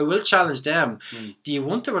say that I will challenge them. Do you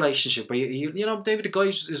want the relationship? Or you know, maybe the guy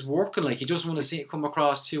is working, like, he doesn't want to see it come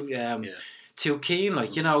across too keen,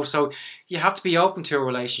 like, you know. So you have to be open to a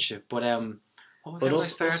relationship. But but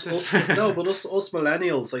us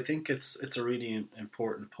millennials, I think it's a really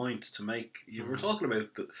important point to make. You were talking about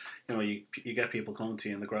you know, you get people coming to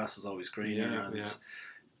you and the grass is always greener, and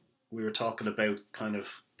we were talking about kind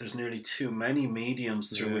of, there's nearly too many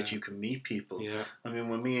mediums through which you can meet people. I mean,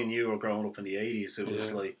 when me and you were growing up in the 80s, it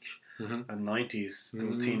was like, and 90s, there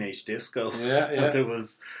was teenage discos, and there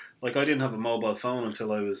was, like, I didn't have a mobile phone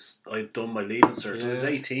until I'd done my leaving cert. I was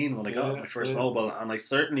 18 when I got my first mobile, and I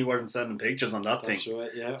certainly weren't sending pictures on that thing.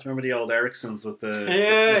 Right, Do you remember the old Ericssons with the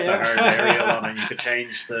hard aerial on, and you could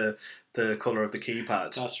change the colour of the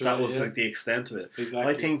keypad? That was like the extent of it.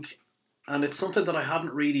 Exactly. I think, and it's something that I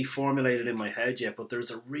haven't really formulated in my head yet, but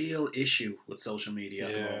there's a real issue with social media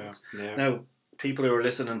at the moment. Now, people who are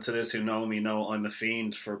listening to this who know me know I'm a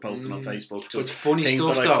fiend for posting on Facebook. Just it's funny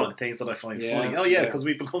stuff, though. Things that I find funny. Oh yeah, because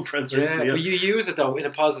we've become friends recently. But you use it, though, in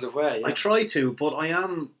a positive way. I try to, but I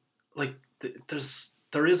am, like,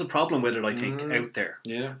 there is a problem with it, I think, out there.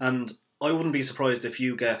 And I wouldn't be surprised if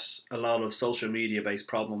you get a lot of social media based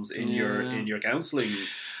problems in your counselling.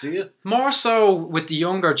 Do you? More so with the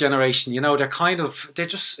younger generation, you know, they're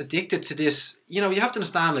just addicted to this. You know, you have to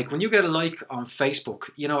understand, like, when you get a like on Facebook,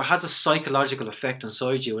 you know, it has a psychological effect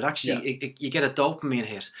inside you. It actually, you get a dopamine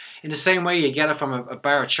hit. In the same way you get it from a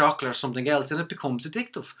bar of chocolate or something else, and it becomes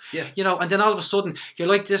addictive. You know, and then all of a sudden, you're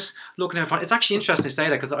like this, looking at her phone. It's actually interesting to say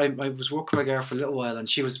that, because I was working with a girl for a little while, and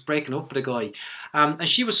she was breaking up with a guy. And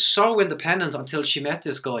she was so independent until she met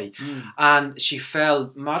this guy. And she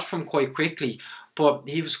fell mad from him quite quickly. But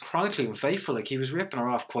he was chronically unfaithful. Like, he was ripping her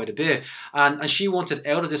off quite a bit, and she wanted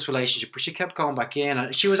out of this relationship, but she kept going back in.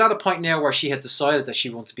 And she was at a point now where she had decided that she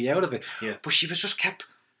wanted to be out of it. But she was just kept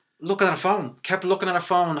looking at her phone,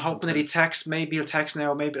 hoping that he'd text. Maybe he'll text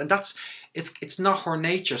now, maybe. And it's not her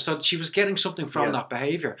nature. So she was getting something from that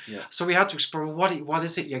behaviour. So we had to explore, what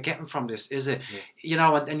is it you're getting from this? Is it, you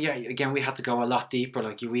know, and again, we had to go a lot deeper.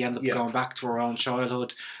 Like, we ended up going back to our own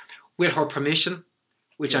childhood with her permission.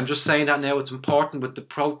 Which I'm just saying that now, it's important with the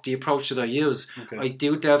approach that I use. I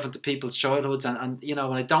do delve into people's childhoods, and you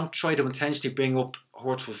know, and I don't try to intentionally bring up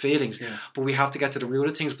hurtful feelings, but we have to get to the root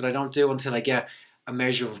of things. But I don't do until I get a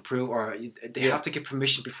measure of approval, or they have to get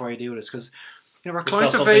permission before you do this, because, you know, our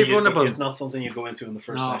clients are very vulnerable. It's not something you go into in the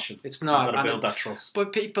first session. It's not. You've got to build that trust.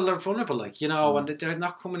 But people are vulnerable, like, you know, and they're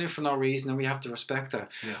not coming in for no reason, and we have to respect that.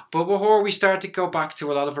 But before we start to go back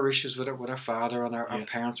to a lot of our issues with our father, and our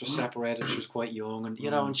parents were separated. She was quite young, and you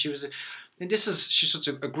know, and she was and she's such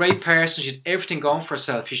a great person. She's everything going for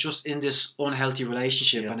herself. She's just in this unhealthy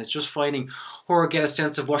relationship, and it's just finding her get a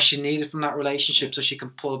sense of what she needed from that relationship, so she can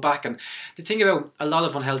pull back. And the thing about a lot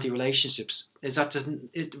of unhealthy relationships is that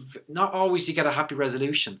not always you get a happy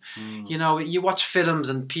resolution. You know, you watch films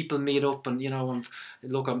and people meet up, and you know,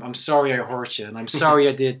 look, I'm sorry I hurt you, and I'm sorry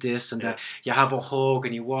I did this, and you have a hug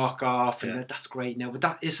and you walk off, and that's great now, but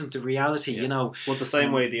that isn't the reality. You know, well, the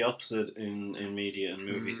same way the opposite in media and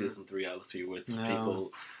movies isn't the reality with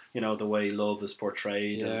people. You know, the way love is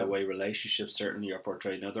portrayed and the way relationships certainly are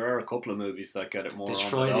portrayed. Now, there are a couple of movies that get it more on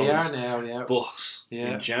the nose, but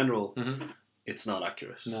in general, it's not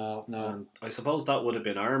accurate. No. And I suppose that would have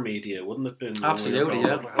been our media, wouldn't it have been? Absolutely,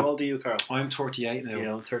 How old are you, Carl? I'm 38 now.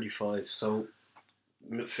 Yeah, I'm 35. So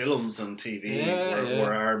films and TV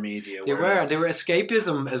were our media. They were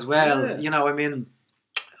escapism as well. Yeah. You know, I mean,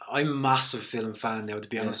 I'm a massive film fan now, to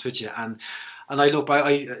be honest with you, and I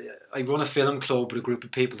run a film club with a group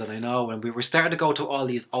of people that I know, and we were starting to go to all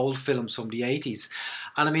these old films from the 80s,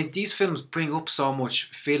 and I mean, these films bring up so much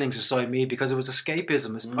feelings inside me because it was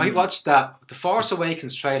escapism. I watched the Force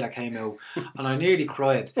Awakens trailer came out, and I nearly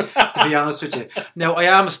cried, to be honest with you. Now, I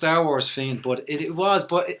am a Star Wars fan, but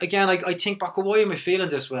but again, I think back, why am I feeling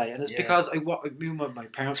this way? And it's because my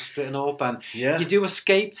parents were splitting up, and you do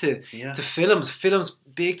escape to films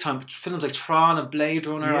big time, films like Tron and Blade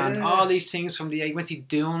Runner and all these things from the 80s. Went to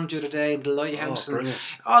Dune the other day, The Lighthouse, and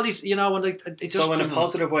all these, you know, and it just so in a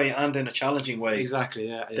positive way and in a challenging way.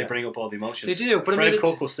 Exactly, they bring up all the emotions. They do. But Fred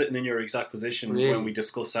Cook was sitting in your exact position when we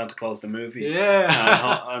discussed Santa Claus the movie.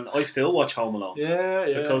 Yeah, and I still watch Home Alone.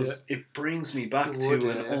 Because it brings me back to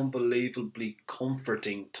an unbelievably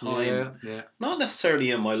comforting time. Not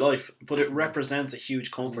necessarily in my life, but it represents a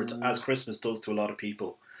huge comfort, as Christmas does to a lot of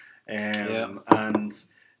people. And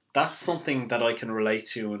that's something that I can relate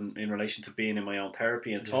to in relation to being in my own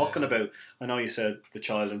therapy and talking about. I know you said the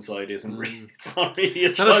child inside isn't really, it's not really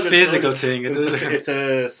it's not a physical thing, it's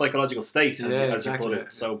a psychological state, as you put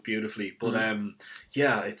it so beautifully. But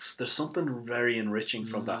there's something very enriching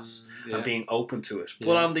from that and being open to it.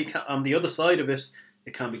 But on the other side of it,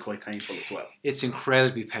 it can be quite painful as well. It's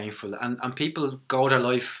incredibly painful, and people go their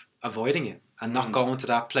life avoiding it and not going to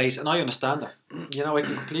that place, and I understand that. You know, I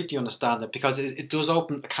can completely understand that, because it does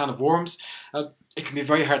open a can of worms. It can be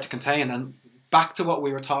very hard to contain. And back to what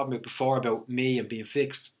we were talking about before about me and being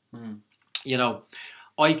fixed. You know,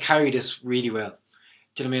 I carry this really well.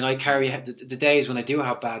 Do you know what I mean? I carry the days when I do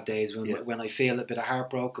have bad days, when I feel a bit of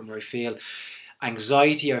heartbroken, where I feel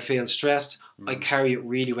anxiety, I feel stressed, I carry it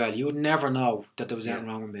really well. You would never know that there was anything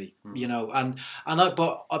wrong with me, you know.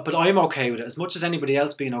 But I'm okay with it. As much as anybody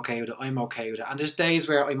else being okay with it, I'm okay with it. And there's days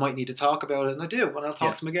where I might need to talk about it, and I do, and I'll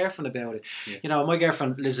talk to my girlfriend about it. You know, my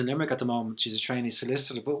girlfriend lives in Limerick at the moment. She's a trainee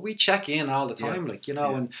solicitor, but we check in all the time, like, you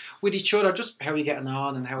know, and with each other, just how are we getting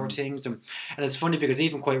on and how are things. And it's funny because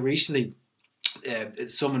even quite recently,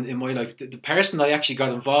 someone in my life, the person that I actually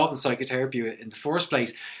got involved in psychotherapy in the first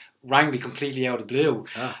place, rang me completely out of the blue,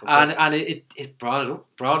 and it brought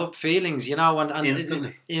up feelings, you know,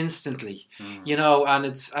 and instantly, you know,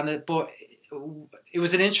 but it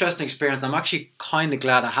was an interesting experience. I'm actually kind of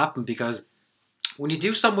glad it happened, because when you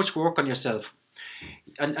do so much work on yourself,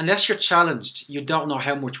 unless you're challenged, you don't know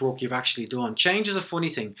how much work you've actually done. Change is a funny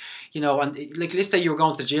thing, you know, and like, let's say you're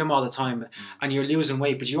going to the gym all the time and you're losing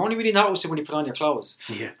weight, but you only really notice it when you put on your clothes,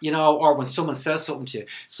 you know, or when someone says something to you.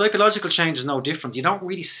 Psychological change is no different. You don't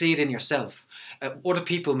really see it in yourself. Other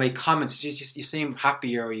people make comments, you seem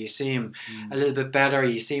happier, or you seem a little bit better,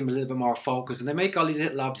 you seem a little bit more focused, and they make all these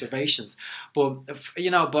little observations. But you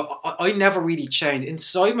know, I never really changed.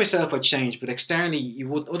 Inside myself I changed, but externally you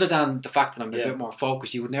would, other than the fact that I'm a bit more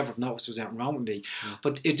focused, you would never have noticed there was anything wrong with me.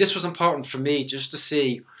 But this was important for me, just to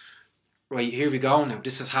see, right, here we go now,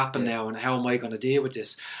 this has happened now, and how am I going to deal with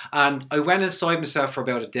this? And I went inside myself for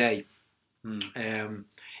about a day.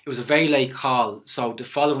 It was a very late call, so the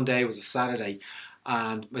following day was a Saturday,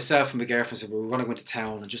 and myself and my girlfriend said we were going to go into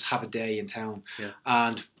town and just have a day in town.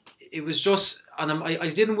 And it was just, and I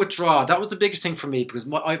didn't withdraw. That was the biggest thing for me, because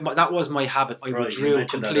that was my habit. I withdrew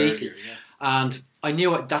completely, earlier, and I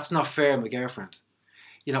knew that's not fair on my girlfriend.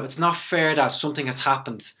 You know, it's not fair that something has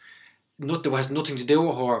happened that has nothing to do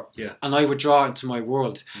with her, and I withdraw into my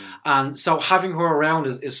world. And so having her around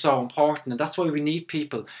is so important, and that's why we need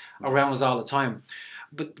people around us all the time.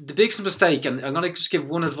 But the biggest mistake, and I'm going to just give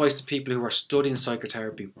one advice to people who are studying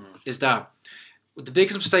psychotherapy, is that the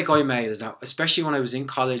biggest mistake I made is that, especially when I was in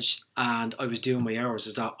college and I was doing my hours,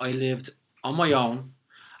 is that I lived on my own,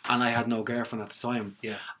 and I had no girlfriend at the time.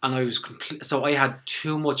 Yeah. And I was so I had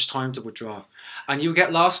too much time to withdraw. And you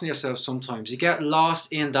get lost in yourself sometimes. You get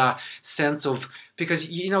lost in that sense of, because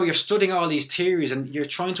you're studying all these theories and you're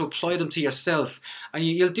trying to apply them to yourself, and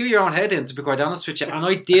you'll do your own head in, to be quite honest with you. And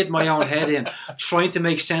I did my own head in, trying to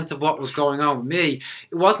make sense of what was going on with me.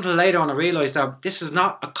 It wasn't until later on I realised that this is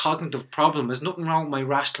not a cognitive problem. There's nothing wrong with my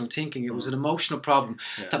rational thinking. It was an emotional problem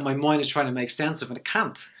that my mind is trying to make sense of, and it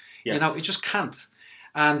can't. Yes. It just can't.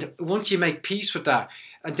 And once you make peace with that,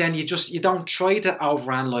 and then you don't try to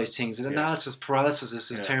overanalyze things. Analysis paralysis is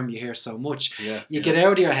this term you hear so much. Yeah. You get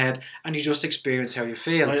out of your head and you just experience how you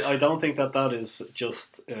feel. I don't think that is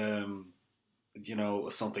just something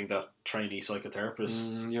that trainee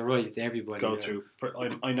psychotherapists you're right, everybody go through.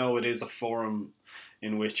 I know it is a forum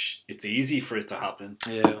in which it's easy for it to happen.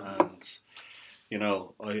 Yeah. And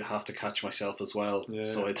I have to catch myself as well,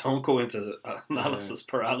 so I don't go into analysis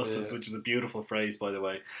paralysis, which is a beautiful phrase, by the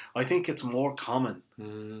way. I think it's more common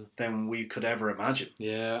than we could ever imagine.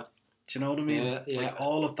 Yeah. Do you know what I mean? Yeah. Like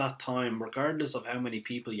all of that time, regardless of how many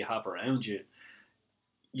people you have around you,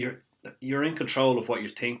 you're in control of what you're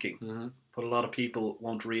thinking. Mm-hmm. But a lot of people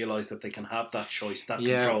won't realise that they can have that choice, that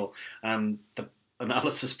control, and the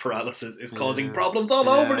analysis paralysis is causing problems all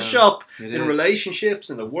over the shop, in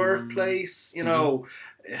relationships, in the workplace,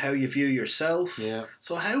 how you view yourself. Yeah.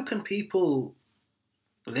 So how can people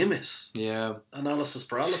limit analysis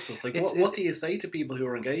paralysis? Like, what do you say to people who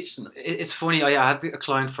are engaged in it? It's funny, I had a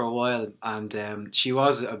client for a while, and she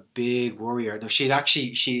was a big worrier. Now, she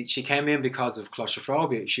came in because of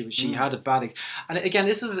claustrophobia. She had a bad... And again,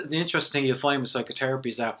 this is the interesting thing you'll find with psychotherapy,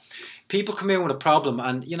 is that people come in with a problem,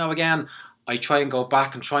 and, again... I try and go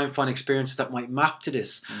back and try and find experiences that might map to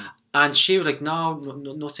this. And she was like, no,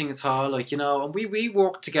 nothing at all. And we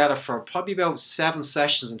worked together for probably about 7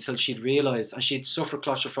 sessions until she'd realised, and she'd suffered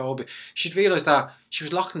claustrophobia. She'd realised that she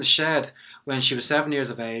was locked in the shed when she was 7 years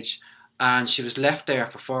of age, and she was left there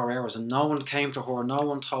for 4 hours, and no one came to her, no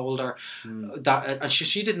one told her that, and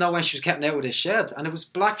she didn't know when she was getting out of this shed, and it was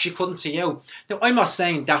black, she couldn't see out. Now, I'm not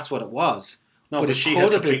saying that's what it was. No, but she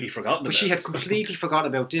had completely forgotten about it. She had completely forgotten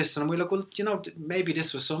about this. And we're like, well, maybe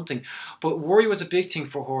this was something. But worry was a big thing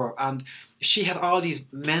for her. And she had all these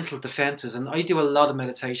mental defenses. And I do a lot of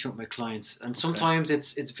meditation with my clients. And sometimes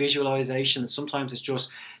it's visualization. Sometimes it's just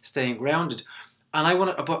staying grounded. And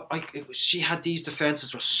she had these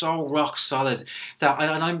defenses were so rock solid that,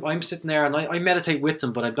 I'm sitting there and I meditate with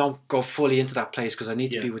them, but I don't go fully into that place because I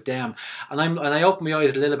need to be with them. And I open my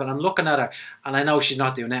eyes a little bit. I'm looking at her, and I know she's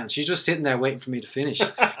not doing that. She's just sitting there waiting for me to finish,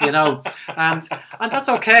 and that's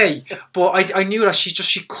okay. But I knew that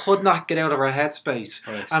she could not get out of her headspace.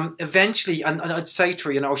 Right. Eventually, and I'd say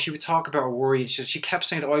to her, she would talk about her worry. She kept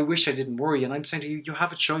saying, "Oh, I wish I didn't worry." And I'm saying to you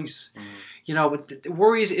have a choice. But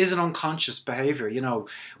worry is an unconscious behaviour.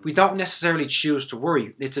 We don't necessarily choose to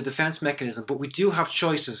worry. It's a defence mechanism, but we do have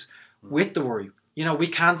choices with the worry. We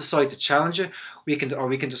can decide to challenge it, we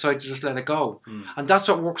can decide to just let it go. And that's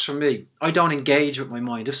what works for me. I don't engage with my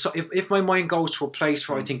mind. If my mind goes to a place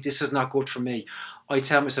where I think this is not good for me, I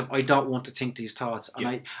tell myself I don't want to think these thoughts,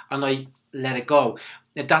 and I let it go.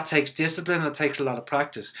 That takes discipline, and it takes a lot of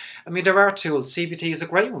practice. I mean, there are tools. CBT is a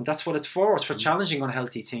great one. That's what it's for. It's for challenging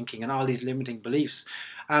unhealthy thinking and all these limiting beliefs.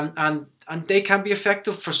 And they can be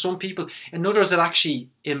effective for some people. In others, it actually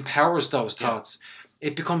empowers those thoughts.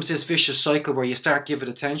 It becomes this vicious cycle where you start giving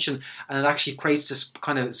attention, and it actually creates this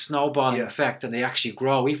kind of snowballing effect, and they actually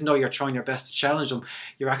grow. Even though you're trying your best to challenge them,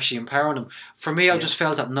 you're actually empowering them. For me, I just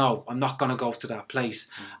felt that, no, I'm not going to go to that place.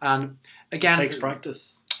 And again... It takes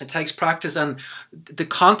practice. It takes practice, and the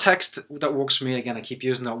context that works for me, again, I keep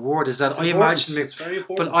using that word, is that it's very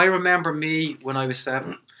important. But I remember me when I was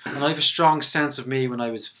 7, and I have a strong sense of me when I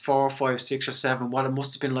was 4, 5, 6 or 7, what it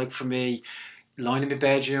must have been like for me, lying in my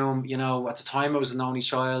bedroom, at the time I was an only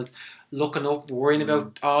child, looking up, worrying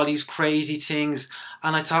about all these crazy things,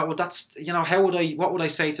 and I thought, well, that's, what would I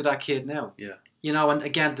say to that kid now? Yeah. And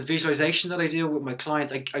again, the visualization that I do with my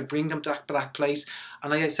clients, I bring them to that place,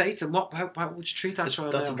 and I say to them, how would you treat that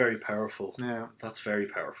child? That's now? very powerful. Yeah, that's very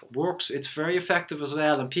powerful. Works. It's very effective as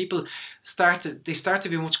well, and people start to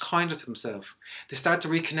be much kinder to themselves. They start to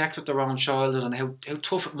reconnect with their own childhood and how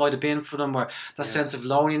tough it might have been for them, or that sense of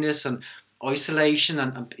loneliness and isolation,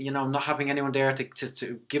 and not having anyone there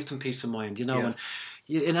to give them peace of mind.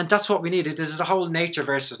 And that's what we need. There's a whole nature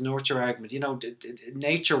versus nurture argument.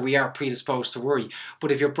 Nature, we are predisposed to worry.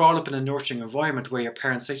 But if you're brought up in a nurturing environment where your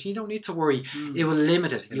parents say, you don't need to worry, it will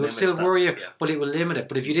limit it. You will still worry, but it will limit it.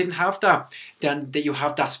 But if you didn't have that, then you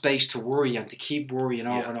have that space to worry and to keep worrying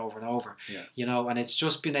over and over and over. And it's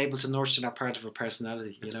just being able to nurture that part of our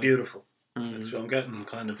personality. It's beautiful. I'm getting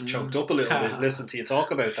kind of choked up a little bit listening to you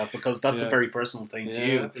talk about that, because that's a very personal thing to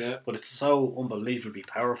you. Yeah. But it's so unbelievably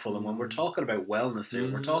powerful. And when we're talking about wellness here,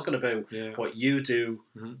 we're talking about what you do,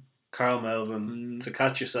 Carl Melvin, to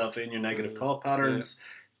catch yourself in your negative thought patterns.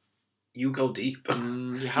 You go deep.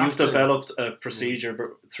 You've developed a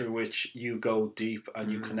procedure through which you go deep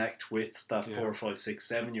and you connect with that 4, 5,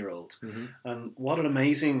 6, 7-year-old. And what an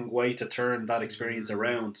amazing way to turn that experience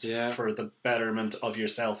around for the betterment of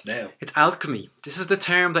yourself now. It's alchemy. This is the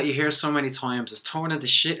term that you hear so many times. It's turning the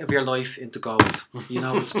shit of your life into gold. You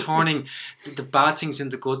know, it's turning the bad things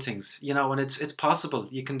into good things. You know, and it's possible.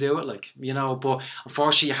 You can do it, like, you know, but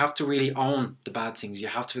unfortunately you have to really own the bad things. You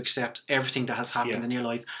have to accept everything that has happened in your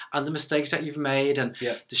life and the mistakes that you've made and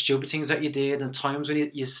the stupid things that you did, and times when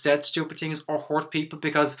you said stupid things or hurt people,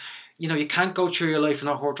 because, you know, you can't go through your life and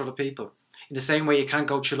not hurt other people. In the same way you can't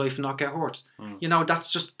go through life and not get hurt. You know,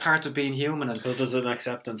 that's just part of being human. And so there's an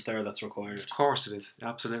acceptance there that's required. Of course it is.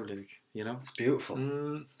 Absolutely. You know, it's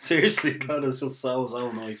beautiful. Seriously, God, it's just so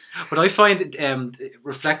nice. But I find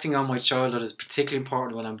reflecting on my childhood is particularly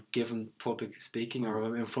important when I'm giving public speaking or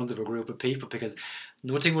I'm in front of a group of people, because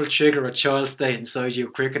nothing will trigger a child state inside you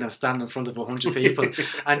quicker than standing in front of 100 people.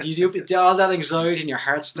 And you do all that anxiety and your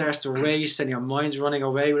heart starts to race and your mind's running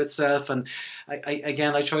away with itself. And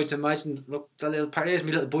I try to imagine, look, the little part is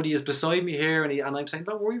my little buddy is beside me here, and I'm saying,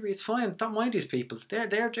 don't worry, it's fine, don't mind these people. They're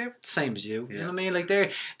the same as you. You know what I mean? Like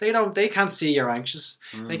they can't see you're anxious.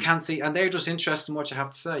 They can't see, and they're just interested in what you have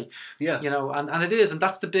to say. Yeah. You know, and it is, and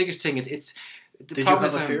that's the biggest thing. It's Did you have a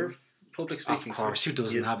fear of public speaking? Of course, who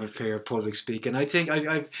doesn't have a fear of public speaking? I think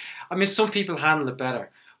I mean, some people handle it better,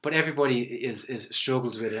 but everybody is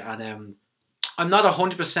struggles with it, and I'm not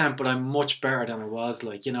 100%, but I'm much better than I was,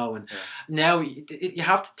 like, you know. And now you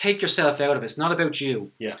have to take yourself out of it. It's not about you.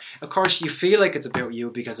 Yeah. Of course, you feel like it's about you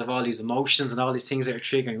because of all these emotions and all these things that are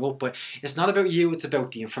triggering you up, but it's not about you. It's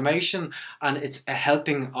about the information, and it's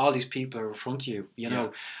helping all these people who are in front of you. You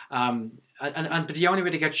know. But the only way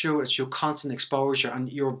to get through it is through constant exposure,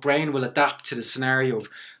 and your brain will adapt to the scenario of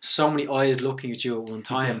so many eyes looking at you at one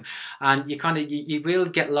time, and you will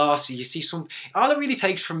get lost. You see all it really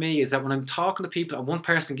takes for me is that when I'm talking to people and one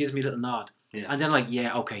person gives me a little nod, and then like,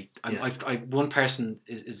 okay, one person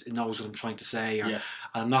knows what I'm trying to say, or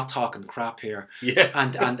I'm not talking crap here,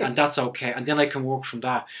 and that's okay, and then I can work from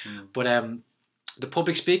that. But the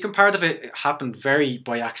public speaking part of it happened very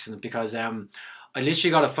by accident, because I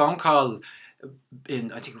literally got a phone call I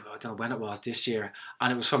don't know when it was this year,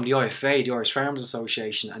 and it was from the IFA, the Irish Farmers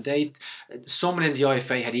Association, and someone in the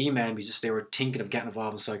IFA had emailed me, just they were thinking of getting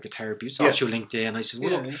involved in psychotherapy. It's all through LinkedIn, and I said,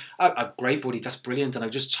 well, look, great buddy, that's brilliant, and I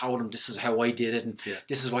just told him this is how I did it, and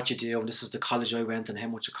this is what you do, and this is the college I went and how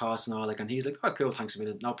much it costs and all, like, and he's like, oh cool, thanks a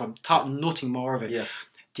million, no problem. Thought nothing more of it.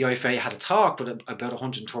 The IFA had a talk with about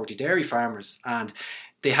 130 dairy farmers, and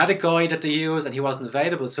they had a guy that they used and he wasn't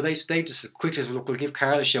available, so they just quickly said, look, we'll give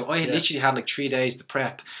Carl a show. I literally had like 3 days to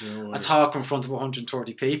prep a talk in front of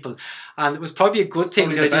 130 people, and it was probably a good thing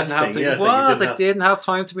that I didn't have to. It was, I didn't have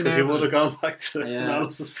time to be nervous. Because you would have gone back to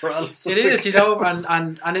analysis paralysis. It is, you know,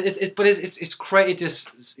 and it's created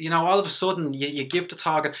this, you know, all of a sudden you give the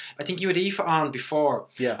talk. I think you had Aoife on before,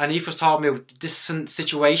 and Aoife was talking about this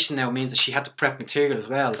situation now means that she had to prep material as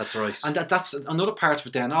well. That's right. And that's another part of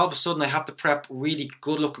it then. All of a sudden I have to prep really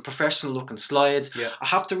good looking, professional looking slides. I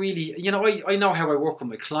have to really, you know, I know how I work with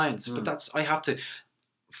my clients, but I have to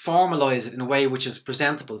formalize it in a way which is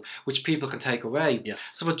presentable, which people can take away.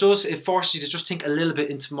 So it forces you to just think a little bit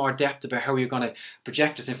into more depth about how you're going to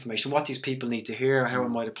project this information, what these people need to hear, how it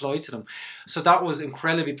might apply to them. So that was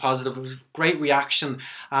incredibly positive. It was a great reaction,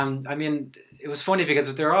 and I mean, it was funny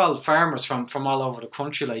because they're all farmers from all over the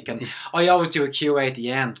country, like, and I always do a QA at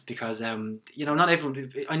the end because you know, not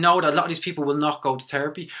everyone, I know that a lot of these people will not go to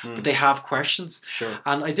therapy, but they have questions.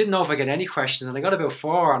 And I didn't know if I get any questions, and I got about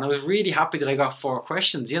 4, and I was really happy that I got 4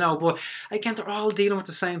 questions, you know, but again, they're all dealing with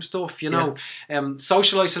the same stuff, you know.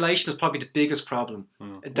 Social isolation is probably the biggest problem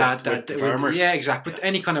with farmers. Exactly, with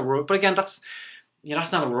any kind of rural, but again, that's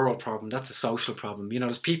not a rural problem, that's a social problem. You know,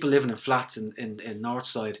 there's people living in flats in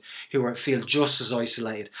Northside who feel just as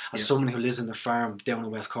isolated as someone who lives in a farm down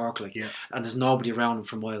in West Cork, like, and there's nobody around them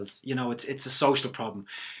for miles. You know, it's a social problem,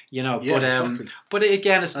 you know, but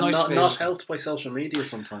again, it's nice not helped by social media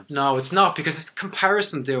sometimes. No, it's not, because it's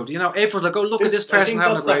comparison, dude. You know, everyone's like, oh, look at this person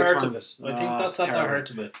having a great time. I think that's at the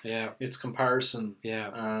heart of it. It's comparison.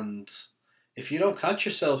 And if you don't catch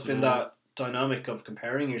yourself in that dynamic of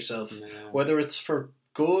comparing yourself, whether it's for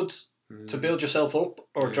good to build yourself up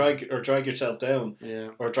or drag yourself down,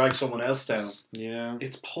 or drag someone else down,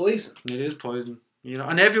 it's poison. It is poison. You know,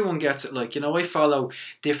 and everyone gets it. Like, you know, I follow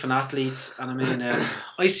different athletes, and I mean,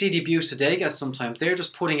 I see the abuse that they get sometimes. They're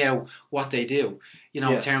just putting out what they do. You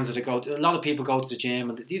know, in terms of a lot of people go to the gym,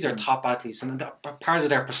 and these are top athletes, and part of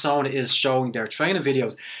their persona is showing their training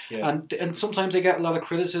videos, and sometimes they get a lot of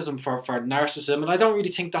criticism for narcissism, and I don't really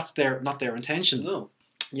think that's not their intention. No,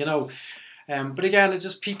 you know, but again, it's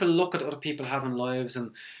just people look at other people having lives,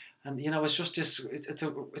 and you know, it's just this.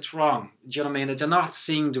 It's wrong. Do you know what I mean? They're not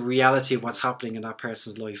seeing the reality of what's happening in that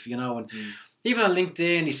person's life. You know, and even on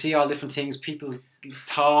LinkedIn, you see all different things. People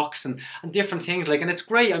talks and different things like, and it's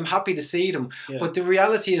great. I'm happy to see them, but the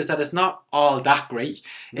reality is that it's not all that great.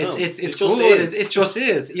 It's good. It just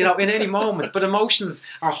is. You know, in any moment. But emotions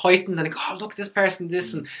are heightened, and oh, look at this person,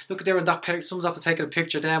 this, and look at they're in that picture. Someone's have to take a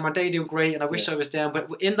picture of them, or they do great, and I wish I was them.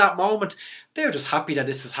 But in that moment, they're just happy that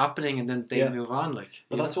this is happening, and then they move on. Like,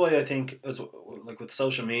 but that's why I think, as like with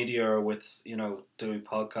social media, or with, you know, doing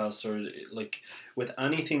podcasts, or like with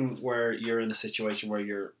anything where you're in a situation where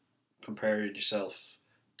you're comparing yourself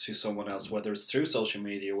to someone else, whether it's through social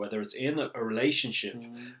media, whether it's in a relationship,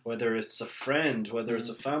 whether it's a friend, whether it's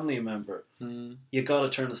a family member, you got to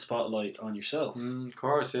turn the spotlight on yourself. Of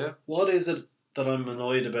course, yeah. What is it that I'm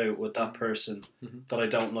annoyed about with that person that I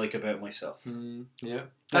don't like about myself? Yeah,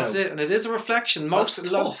 that's it, and it is a reflection. That's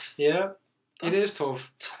tough. It is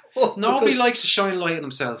tough. Nobody likes to shine light on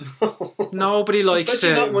himself. Nobody likes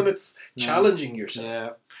especially not when it's challenging yourself. Yeah.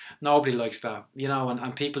 Nobody likes that, you know,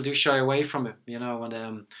 and people do shy away from it, you know,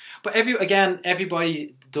 and but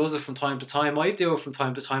everybody does it from time to time. I do it from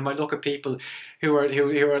time to time. I look at people who are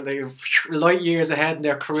like light years ahead in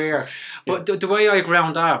their career, but the way I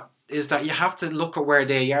ground that is that you have to look at where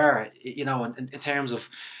they are, you know, in terms of.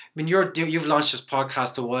 I mean, you've launched this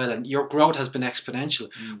podcast a while, and your growth has been exponential.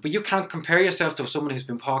 But you can't compare yourself to someone who's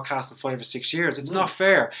been podcasting 5 or 6 years. It's not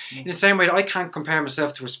fair. In the same way that I can't compare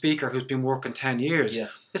myself to a speaker who's been working 10 years.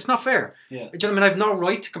 It's not fair. Do you know what I mean? I've no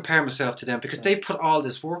right to compare myself to them because they've put all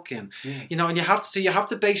this work in. You know, and you have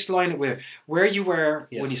to baseline it with where you were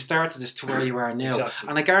when you started this to where you are now. Exactly.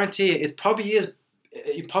 And I guarantee you,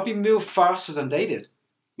 you probably moved faster than they did.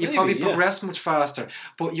 You probably progress much faster,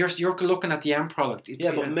 but you're looking at the end product.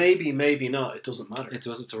 But maybe not. It doesn't matter.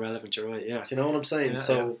 It's irrelevant. You're right. Yeah. Do you know what I'm saying?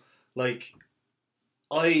 Like,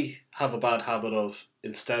 I have a bad habit of,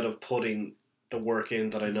 instead of putting the work in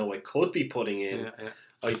that I know I could be putting in,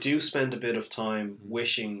 I do spend a bit of time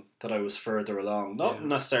wishing that I was further along. Not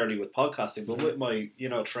necessarily with podcasting, but with my, you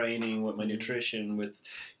know, training, with my nutrition, with,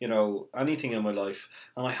 you know, anything in my life.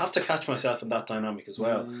 And I have to catch myself in that dynamic as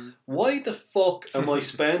well. Why the fuck am I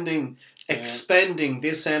expending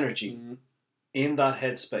this energy in that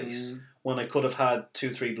headspace when I could have had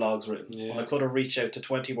 2-3 blogs written, when I could have reached out to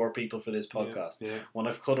 20 more people for this podcast, when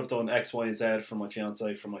I could have done X, Y, and Z for my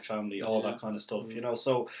fiance, for my family, all that kind of stuff, you know.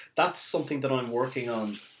 So that's something that I'm working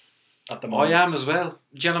on at the moment. I am as well.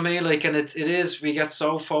 Do you know what I mean? Like, and it is, we get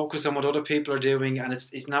so focused on what other people are doing, and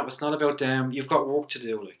it's not about them. You've got work to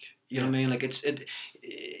do, like, you know what I mean? Like,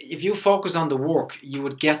 if you focus on the work, you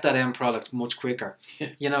would get that end product much quicker.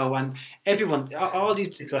 You know, and everyone, all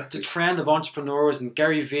these, the trend of entrepreneurs and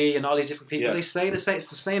Gary Vee and all these different people, they say it's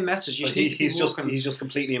the same message. He's just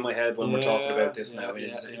completely in my head when we're talking about this now.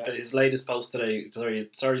 His latest post today,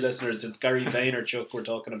 sorry listeners, it's Gary Vaynerchuk we're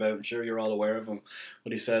talking about. I'm sure you're all aware of him.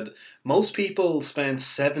 But he said, most people spend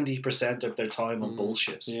 70% of their time on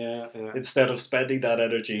bullshit. Instead of spending that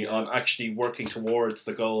energy on actually working towards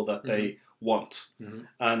the goal that they want.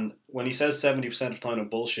 And when he says 70% of time on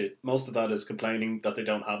bullshit, most of that is complaining that they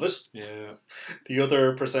don't have it. The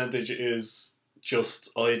other percentage is just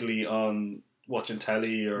idly on watching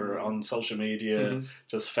telly or on social media,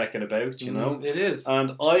 just fecking about, you know. It is.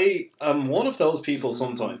 And I am one of those people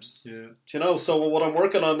sometimes. You know, so what I'm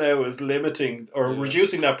working on now is limiting or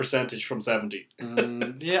reducing that percentage from 70.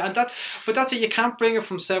 And that's it. You can't bring it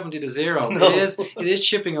from 70 to 0. No. It is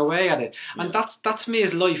chipping away at it. And that to me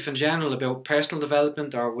is life in general, about personal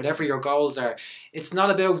development or whatever your goals are. It's not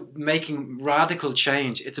about making radical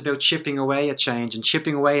change. It's about chipping away at change and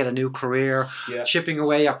chipping away at a new career, chipping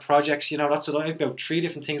away at projects. You know, that's what I've got 3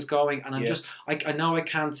 different things going, and I know I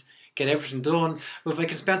can't get everything done, but if I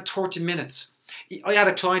can spend 30 minutes. I had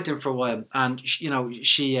a client in for a while, and you know,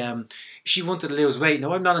 she wanted to lose weight.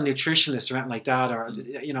 Now, I'm not a nutritionist or anything like that, or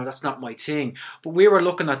you know, that's not my thing. But we were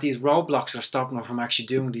looking at these roadblocks that are stopping her from actually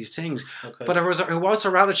doing these things. But it was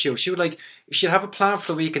her attitude. She'd have a plan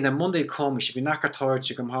for the week, and then Monday would come, she'd be knackered tired,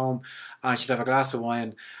 she'd come home, and she'd have a glass of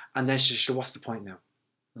wine, and then she'd say, what's the point now?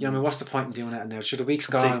 You know, I mean, what's the point in doing that now? Should the week's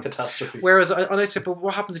Complete gone? catastrophe. Whereas, and I said, but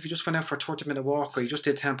what happens if you just went out for a 30-minute walk, or you just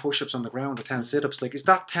did 10 push-ups on the ground, or 10 sit-ups? Like, is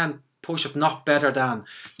that 10 push-up not better than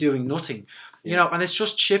doing nothing? You know, and it's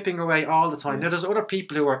just chipping away all the time. Now, there's other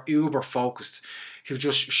people who are uber focused, who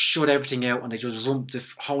just shut everything out and they just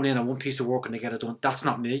hone in on one piece of work and they get it done. That's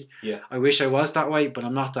not me. Yeah. I wish I was that way, but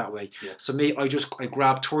I'm not that way. Yeah. So me, I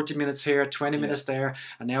grab 30 minutes here, 20 minutes there,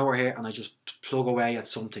 an hour here, and I just plug away at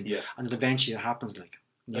something. Yeah. And then eventually it happens. Like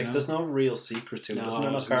there's no real secret to it. No, Isn't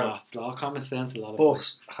there? it's not. It's all common sense. A lot of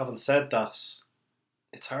it. But having said that,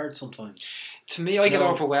 it's hard sometimes. To me, I get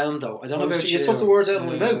overwhelmed though. I don't know about you. You took the words out of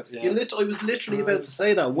my mouth. I was literally about to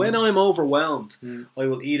say that. When I'm overwhelmed, I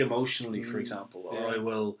will eat emotionally, for example, or I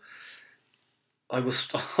will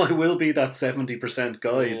be that 70%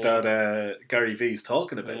 guy that Gary Vee's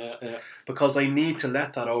talking about, because I need to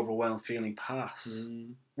let that overwhelmed feeling pass.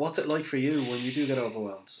 What's it like for you when you do get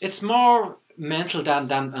overwhelmed? It's more mental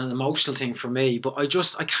than an emotional thing for me, but I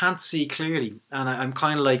can't see clearly, and I'm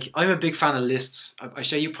kind of like, I'm a big fan of lists. I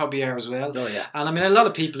say you probably are as well. Oh yeah. And I mean, a lot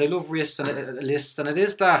of people, they love lists and lists, and it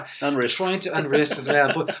is that and risks. And risks as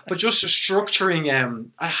well. But just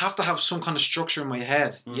structuring. I have to have some kind of structure in my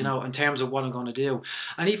head, you know, in terms of what I'm going to do,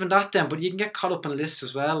 and even that then. But you can get caught up in lists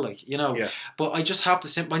as well, like, you know. Yeah. But I just have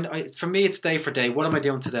to for me, it's day for day. What am I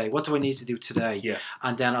doing today? What do I need to do today? Yeah.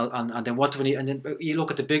 And then and then what do I need? And then you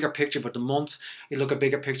look at the bigger picture, but the month. You look at a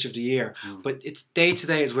bigger picture of the year, but it's day to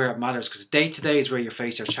day is where it matters, because day to day is where you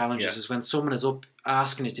face your challenges. Is when someone is up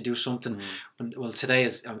asking you to do something. Well, today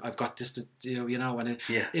is I've got this to do, you know, and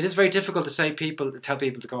it is very difficult to tell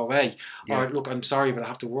people to go away, or look, I'm sorry, but I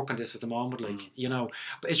have to work on this at the moment, like you know.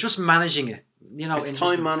 But it's just managing it, you know. It's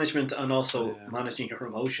time management and also managing your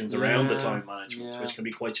emotions around the time management, which can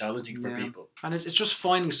be quite challenging for people. And it's just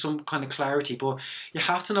finding some kind of clarity, but you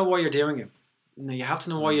have to know why you're doing it. You have to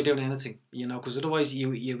know why you're doing anything, you know, because otherwise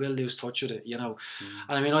you will lose touch with it, you know.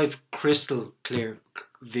 And I mean, I have crystal clear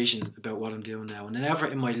vision about what I'm doing now, and never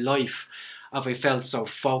in my life have I felt so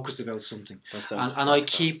focused about something. And I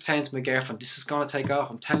keep saying to my girlfriend, this is going to take off.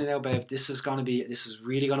 I'm telling you now, babe, this is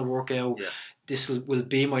really going to work out. Yeah. This will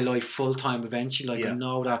be my life full time eventually. Like I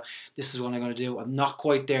know that this is what I'm going to do. I'm not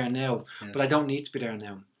quite there now, but I don't need to be there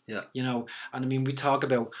now. Yeah. You know, and I mean, we talk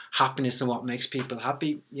about happiness and what makes people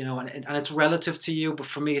happy, you know, and it's relative to you, but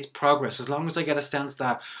for me, it's progress. As long as I get a sense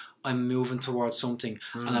that I'm moving towards something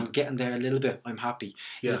and I'm getting there a little bit, I'm happy.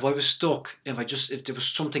 Yeah. If I was stuck, if there was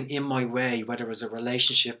something in my way, whether it was a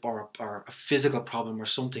relationship or a physical problem or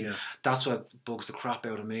something, that's what bugs the crap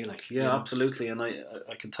out of me. Like, yeah, you know? Absolutely. And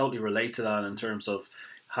I can totally relate to that in terms of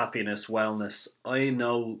happiness, wellness. I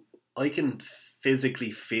know I can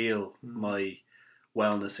physically feel my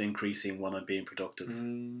wellness increasing when I'm being productive. Do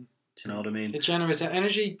you know what I mean? It generates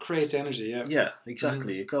energy, creates energy. Yeah. Yeah,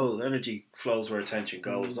 exactly. It goes. Energy flows where attention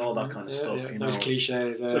goes. All that kind of stuff. You know, those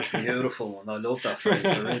cliches. It's beautiful, and I love that phrase.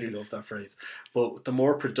 I really love that phrase. But the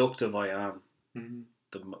more productive I am,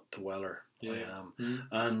 the weller I am.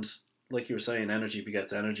 And like you were saying, energy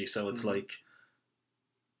begets energy. So it's like,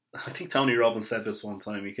 I think Tony Robbins said this one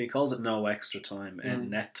time. He calls it no extra time and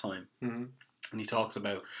net time. And he talks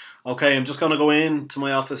about, okay, I'm just going to go into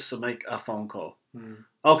my office and make a phone call.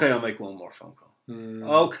 Okay, I'll make one more phone call.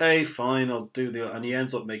 Okay, fine, I'll do and he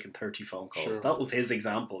ends up making 30 phone calls. Sure. That was his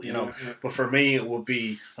example, you know. Yeah. But for me, it would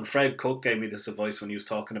be, and Fred Cook gave me this advice when he was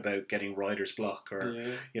talking about getting writer's block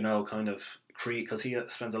or, you know, kind of create, because he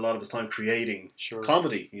spends a lot of his time creating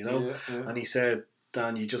comedy, you know. And he said,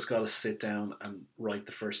 Dan, you just got to sit down and write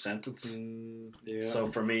the first sentence.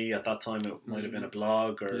 So for me, at that time, it might have been a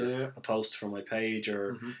blog or a post from my page,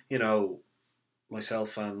 or you know,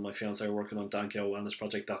 myself and my fiance are working on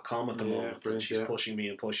dankyo-wellnessproject.com at the moment, and she's pushing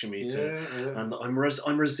me to, and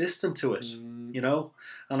I'm resistant to it, you know.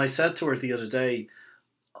 And I said to her the other day,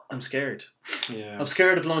 I'm scared. I'm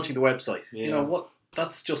scared of launching the website. You know what?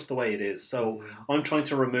 That's just the way it is. So I'm trying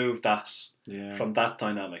to remove that from that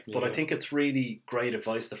dynamic. But I think it's really great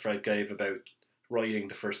advice that Fred gave about writing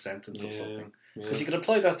the first sentence of something. Because you can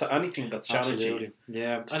apply that to anything that's challenging.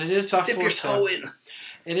 Yeah, and it is that dip your toe in.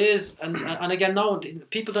 It is, and again, no,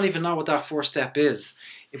 people don't even know what that first step is.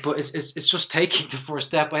 But it's just taking the first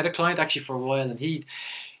step. I had a client actually for a while, and he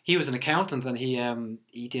was an accountant, and he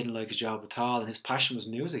didn't like his job at all, and his passion was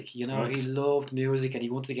music. You know, he loved music and he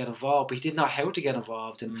wanted to get involved, but he didn't know how to get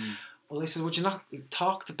involved. And well, I said, would you not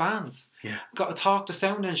talk to bands? Yeah, got to talk to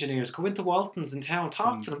sound engineers. Go into Walton's in town,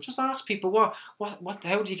 talk to them. Just ask people what.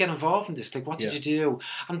 How did you get involved in this? Like, what did you do?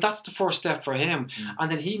 And that's the first step for him.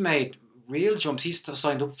 And then he made real jumps. He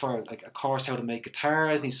signed up for like a course how to make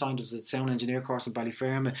guitars, and he signed up to the sound engineer course in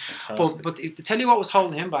Ballyfermot. But to tell you what was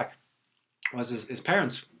holding him back was his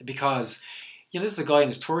parents, because this is a guy in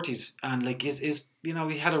his 30s, and like his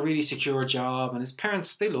he had a really secure job, and his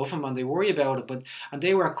parents, they love him and they worry about it, and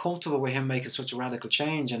they were comfortable with him making such a radical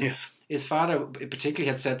change. And his father particularly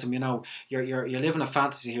had said to him, you're living a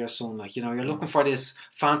fantasy here, son. Like, you're looking for this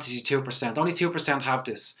fantasy 2%. Only 2% have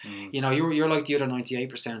this. You're like the other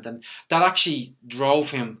 98%, and that actually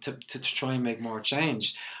drove him to try and make more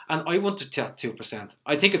change. And I wanted that 2%.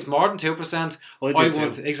 I think it's more than 2%. I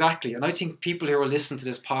want exactly, and I think people who are listening to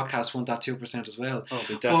this podcast want that 2% as well. Oh,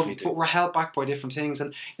 they definitely do. But we're held back by different things,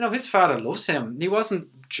 and his father loves him. He wasn't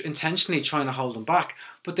intentionally trying to hold him back,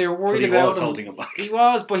 but they were worried about him. He was holding him back. He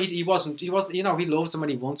was, but he wasn't. He loves him,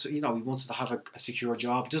 and he wants to have a secure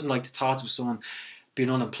job. He doesn't like the thoughts of someone being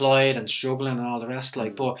unemployed and struggling and all the rest.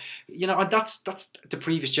 But and that's the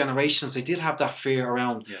previous generations. They did have that fear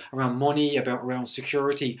around money, around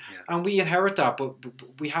security, and we inherit that. But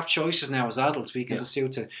we have choices now as adults. We can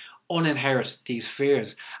decide to uninherit these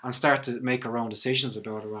fears and start to make our own decisions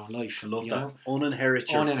about our own life. I love that. Uninherit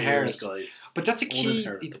your fears, guys. But that's a key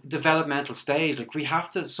developmental stage. Like, we have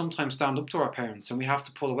to sometimes stand up to our parents, and we have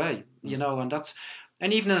to pull away,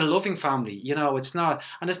 and even in a loving family, it's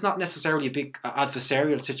not necessarily a big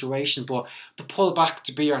adversarial situation, but to pull back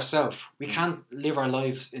to be ourselves. We can't live our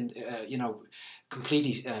lives in,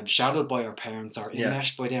 completely shadowed by our parents or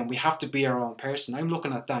enmeshed by them. We have to be our own person. I'm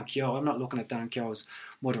looking at Dan Keogh. I'm not looking at Dan Keogh's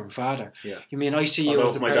mother and father. Yeah. You mean I see you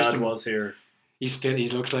as a person? My dad was here. He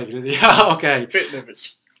looks like it, is he? Yeah, okay. Spitting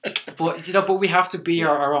image. But we have to be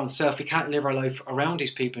our own self. We can't live our life around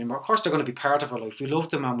these people anymore. Of course, they're going to be part of our life. We love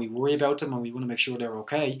them and we worry about them and we want to make sure they're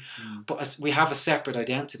okay. But we have a separate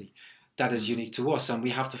identity that is unique to us, and we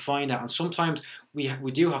have to find that. And sometimes we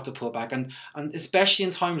do have to pull back, and especially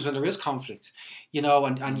in times when there is conflict,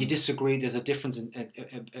 and you disagree. There's a difference in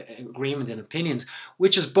agreement in opinions,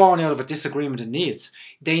 which is born out of a disagreement in needs.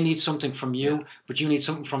 They need something from you, but you need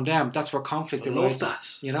something from them. That's where conflict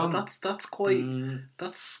arises. So that's quite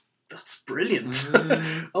that's brilliant.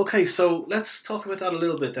 Okay, so let's talk about that a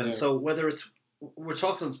little bit then. Yeah. So whether we're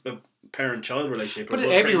talking about parent-child relationship, but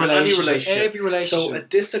every relationship. So a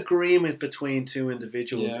disagreement between two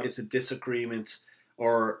individuals is a disagreement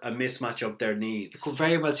or a mismatch of their needs. It could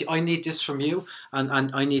very well say, I need this from you,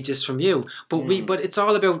 and I need this from you. But but it's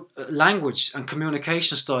all about language and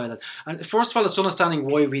communication style. And first of all, it's understanding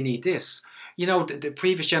why we need this. The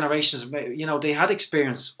previous generations, they had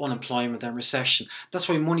experienced unemployment and recession. That's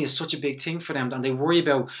why money is such a big thing for them. And they worry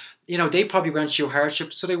about, they probably went through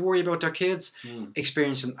hardship, so they worry about their kids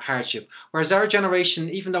experiencing hardship. Whereas our generation,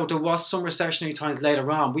 even though there was some recessionary times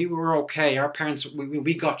later on, we were okay. Our parents,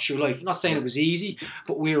 we got through life. I'm not saying it was easy,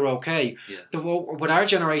 but we were okay. Yeah. What our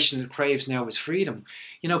generation craves now is freedom.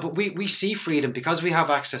 But we see freedom because we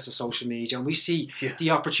have access to social media, and we see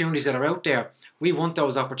the opportunities that are out there. We want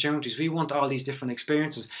those opportunities. We want all these different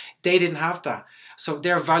experiences. They didn't have that. So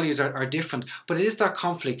their values are different. But it is that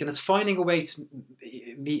conflict, and it's finding a way to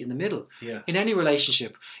meet in the middle in any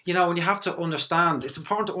relationship. And you have to understand, it's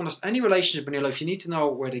important to understand any relationship in your life. You need to know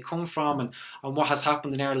where they come from and what has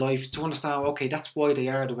happened in their life to understand, okay, that's why they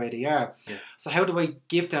are the way they are. Yeah. So how do I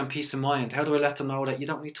give them peace of mind? How do I let them know that you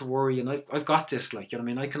don't need to worry, and I've got this, I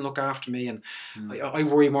can look after me, and I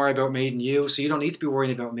worry more about me than you, so you don't need to be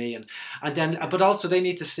worrying about me. And then, but also they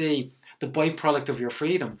need to see the byproduct of your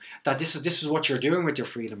freedom, that this is what you're doing with your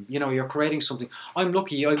freedom. You're creating something. I'm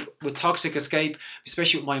lucky with Toxic Escape,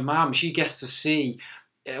 especially with my mom. She gets to see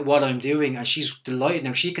what I'm doing, and she's delighted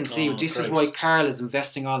now. She can see this is why Carl is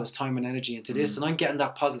investing all his time and energy into this, and I'm getting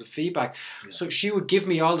that positive feedback. So she would give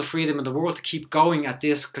me all the freedom in the world to keep going at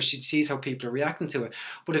this because she sees how people are reacting to it.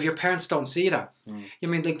 But if your parents don't see that,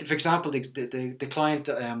 for example, the client,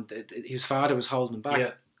 whose father was holding him back.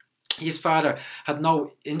 Yeah. His father had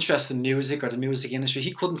no interest in music or the music industry.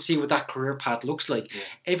 He couldn't see what that career path looks like. Yeah.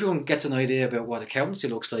 Everyone gets an idea about what accountancy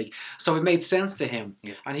looks like, so it made sense to him.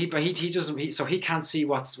 Yeah. And he doesn't. So he can't see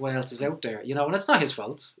what else is out there. And it's not his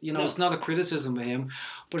fault. It's not a criticism of him,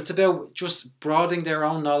 but it's about just broadening their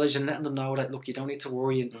own knowledge and letting them know that, look, you don't need to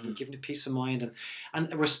worry, and giving them peace of mind,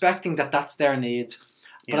 and respecting that that's their needs.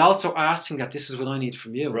 But also asking that this is what I need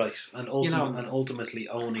from you. Right. And ultimately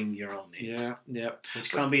owning your own needs. Yeah.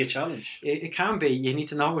 Which can be a challenge. It can be. You need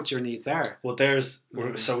to know what your needs are. Well,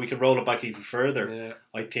 so we can roll it back even further. Yeah.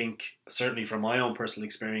 I think, certainly from my own personal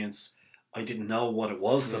experience, I didn't know what it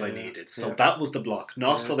was that I needed. So that was the block.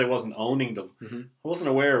 Not that I wasn't owning them. Mm-hmm. I wasn't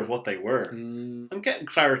aware of what they were. I'm getting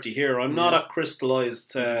clarity here. I'm not a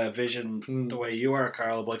crystallized vision the way you are,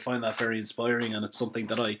 Carl, but I find that very inspiring, and it's something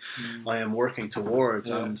that I am working towards.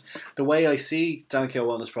 Yeah. And the way I see Dan Keogh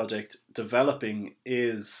Wellness Project developing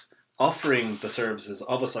is offering the services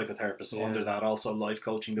of a psychotherapist under that, also life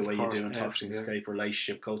coaching the way you do in Toxic Escape,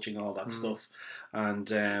 relationship coaching, all that stuff.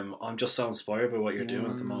 And I'm just so inspired by what you're doing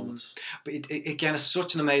at the moment. But again, it's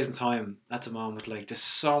such an amazing time at the moment. Like, there's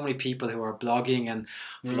so many people who are blogging and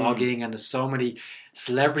vlogging, and there's so many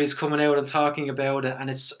celebrities coming out and talking about it, and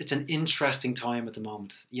it's an interesting time at the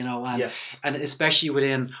moment, you know, and especially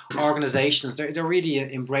within organizations, they're really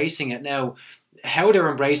embracing it now. How they're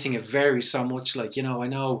embracing it varies so much. Like, you know, I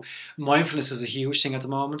know mindfulness is a huge thing at the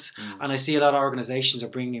moment, and I see a lot of organizations are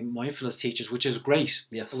bringing in mindfulness teachers, which is great,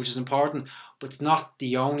 which is important, but it's not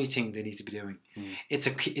the only thing they need to be doing. It's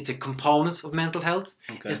a component of mental health.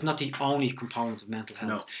 It's not the only component of mental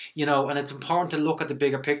health. You know, and it's important to look at the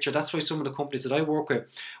bigger picture. That's why some of the companies that I work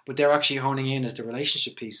with, what they're actually honing in is the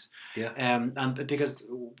relationship piece. And because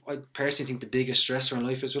I personally think the biggest stressor in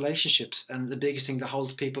life is relationships, and the biggest thing that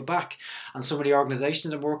holds people back. And some of the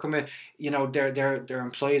organizations I'm working with, you know, their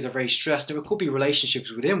employees are very stressed. Now, it could be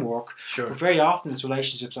relationships within work, but very often it's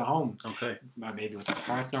relationships at home. Maybe with their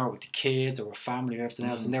partner, with the kids, or with family, or everything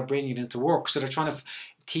else, and they're bringing it into work. So they're trying to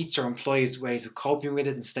teach their employees ways of coping with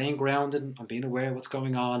it and staying grounded and being aware of what's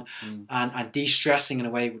going on, and de-stressing in a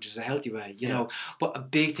way which is a healthy way, you know. But a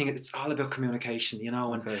big thing, it's all about communication, you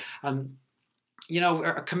know, and you know,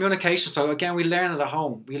 our communication. So again, we learn it at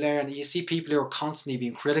home. You see people who are constantly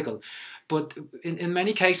being critical, but in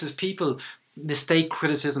many cases, people mistake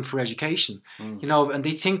criticism for education, you know, and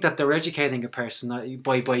they think that they're educating a person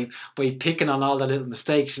by picking on all the little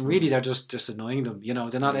mistakes, and really they're just annoying them, you know.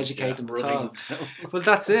 They're not educating them at all. Well,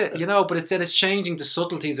 that's it, you know. But it's changing the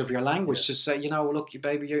subtleties of your language to say, you know, look,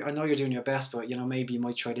 baby, I know you're doing your best, but you know, maybe you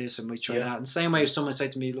might try this and might try that. And same way if someone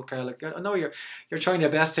said to me, look, Carl, like, I know you're trying your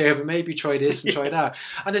best here, but maybe try this and try that.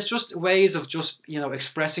 And it's just ways of just, you know,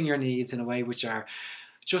 expressing your needs in a way which are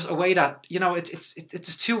just a way that, you know,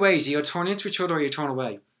 it's two ways. You turn into each other or you turn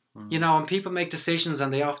away. You know, and people make decisions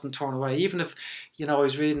and they often turn away. Even if, you know, I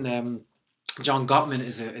was reading John Gottman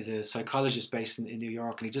is a psychologist based in New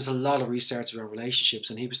York, and he does a lot of research about relationships,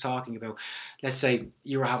 and he was talking about, let's say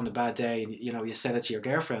you were having a bad day and, you know, you said it to your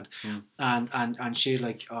girlfriend, and she's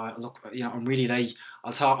like, look, you know, I'm really late,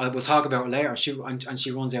 we'll talk about it later, and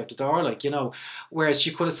she runs out the door, like, you know, whereas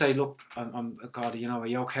she could have said, look, I'm God, you know, are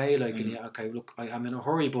you okay, like, and okay, look, I'm in a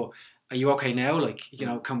hurry, but are you okay now? Like, you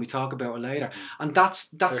know, can we talk about it later? And that's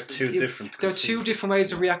they're two different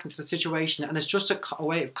ways of reacting to the situation, and it's just a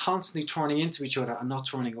way of constantly turning into each other and not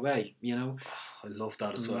turning away, you know. I love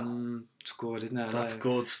that as well. It's good, isn't it? That's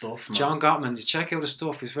good stuff, man. John Gottman, you check out his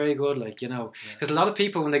stuff, he's very good, like, you know, because a lot of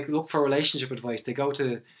people, when they look for relationship advice, they go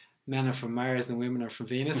to men are from Mars and women are from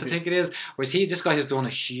Venus, I think it is. Whereas this guy has done a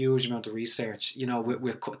huge amount of research, you know,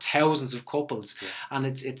 with thousands of couples, and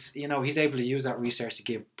it's you know, he's able to use that research to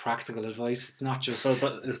give practical advice. It's not just. So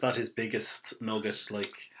is that his biggest nugget?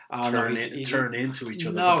 Like, turn into each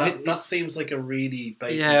other. No, that seems like a really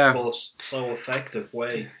basic but so effective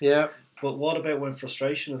way. Yeah. But what about when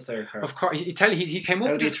frustration is there, Carl? Of course, he came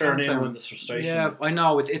up with this concept. How do you turn in when there's frustration? Yeah, I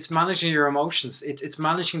know. It's managing your emotions. It's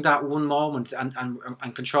managing that one moment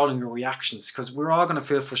and controlling your reactions, because we're all going to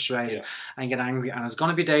feel frustrated and get angry, and there's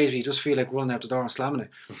going to be days where you just feel like running out the door and slamming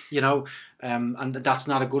it, you know, and that's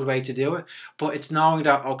not a good way to do it. But it's knowing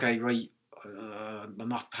that, okay, right, I'm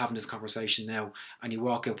not having this conversation now, and you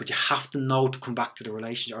walk out, but you have to know to come back to the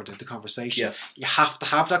relationship or the conversation. Yes. You have to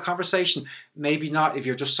have that conversation. Maybe not if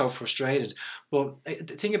you're just so frustrated, but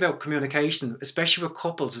the thing about communication, especially with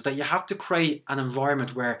couples, is that you have to create an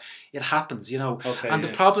environment where it happens, you know.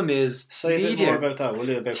 The problem is say media. A bit more about that, will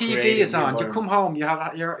you? About TV is on. You come home,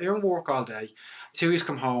 you're in work all day. Two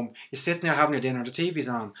come home, you're sitting there having your dinner, the TV's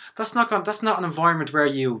on. That's not an environment where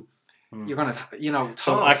you're going to, you know, talk.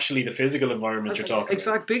 So actually the physical environment you're talking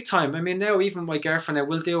about. Big time. I mean, now even my girlfriend,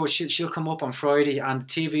 we'll deal with, she'll come up on Friday and the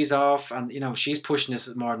TV's off, and, you know, she's pushing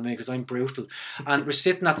this more than me because I'm brutal. And we're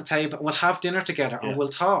sitting at the table and we'll have dinner together and we'll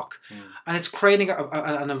talk. And it's creating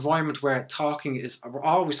an environment where talking is, we're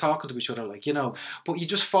always talking to each other, like, you know, but you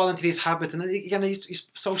just fall into these habits, and again, you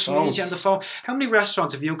social media and the phone. How many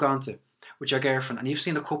restaurants have you gone to with your girlfriend and you've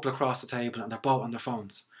seen a couple across the table and they're both on their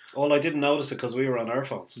phones? Well, I didn't notice it because we were on our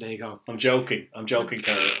phones. There you go. I'm joking,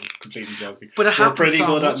 Carol. I'm completely joking. But it happens. We're pretty so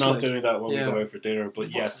good much, at not doing that when we go out for dinner.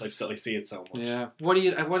 But yes, I see it so much. Yeah. What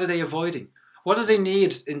are they avoiding? What do they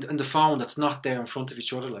need in the phone that's not there in front of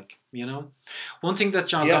each other? Like, you know, one thing that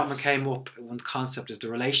John Gottman came up with, one concept, is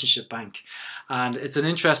the relationship bank, and it's an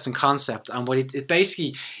interesting concept. And what it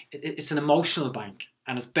basically, it's an emotional bank.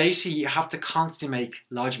 And it's basically you have to constantly make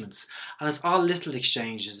lodgements, and it's all little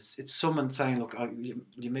exchanges. It's someone saying, "Look, will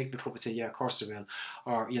you make me a cup of tea? Yeah, of course I will."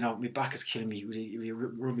 Or my back is killing me. Will you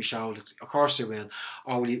rub my shoulders? Of course I will.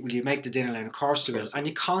 Or will you make the dinner line? Of course I will. And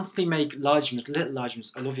you constantly make lodgements, little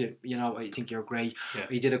lodgements. I love you. I think you're great. Yeah.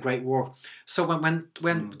 You did a great work. So when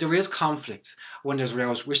there is conflict, when there's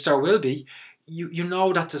rows, which there will be, you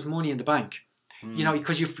know that there's money in the bank.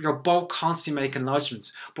 Because you're both constantly making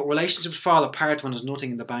lodgements. But relationships fall apart when there's nothing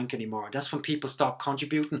in the bank anymore. That's when people stop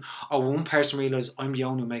contributing, or one person realises, I'm the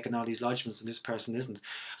only one making all these lodgements and this person isn't.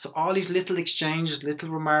 So all these little exchanges, little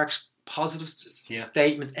remarks, positive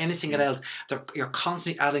statements, anything else, you're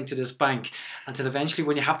constantly adding to this bank until eventually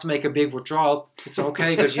when you have to make a big withdrawal, it's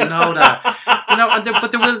okay because you know that.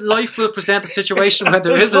 Life will present a situation where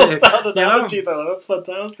there is that analogy though. That's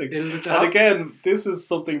fantastic. And again, this is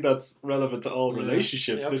something that's relevant to all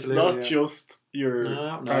relationships. It's not just your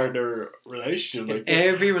partner relationship. It's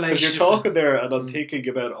every relationship. You're talking there, and I'm thinking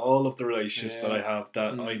about all of the relationships that I have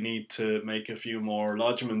that I need to make a few more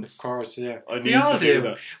lodgements. Of course, yeah. I need to do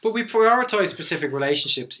that. But we prioritise specific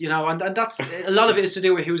relationships, and that's a lot of it is to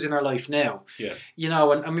do with who's in our life now. Yeah.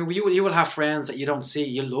 And I mean, you will have friends that you don't see,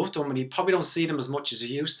 you love them, and you probably don't see them as much as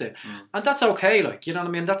you used to, and that's okay. Like, you know what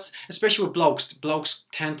I mean? That's especially with blokes. Blokes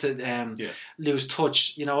tend to lose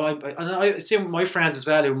touch. I see my friends as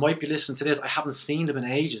well who might be listening to this. I haven't seen them in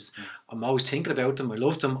ages. I'm always thinking about them. I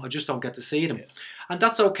love them. I just don't get to see them. Yeah. And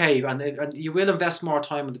that's okay. And you will invest more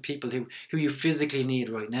time in the people who you physically need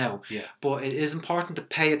right now. Yeah. But it is important to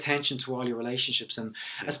pay attention to all your relationships. And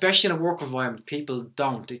especially in a work environment, people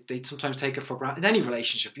don't. They sometimes take it for granted. In any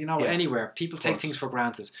relationship, anywhere, people take things for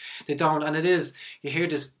granted. They don't. And it is, you hear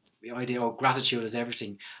this idea, gratitude is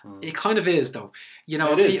everything. It kind of is, though. And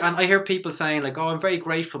I hear people saying like, I'm very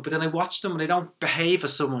grateful, but then I watch them and they don't behave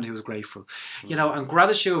as someone who is grateful. And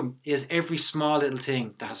gratitude is every small little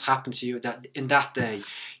thing that has happened to you that in that day.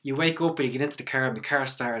 You wake up and you get into the car and the car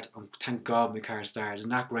started. Oh, thank God my car started. Isn't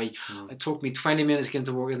that great? It took me 20 minutes to get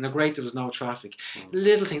into work. Isn't it great? There was no traffic.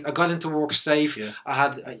 Little things. I got into work safe. Yeah.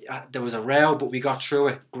 There was a row, but we got through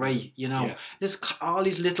it. Great. There's all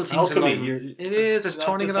these little things. Alchemy. It's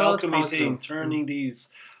turning it all alchemy thing, turning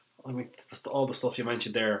these. I mean, all the stuff you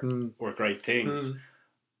mentioned there were great things.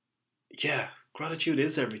 Yeah, gratitude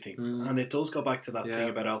is everything, and it does go back to that thing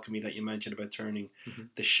about alchemy that you mentioned about turning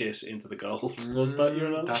the shit into the gold. Was that your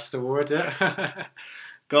knowledge? That's the word, yeah.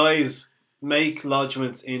 Guys, make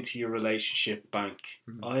lodgements into your relationship bank.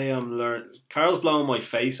 I am Carl's blowing my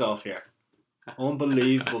face off here.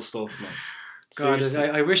 Unbelievable stuff, man. God,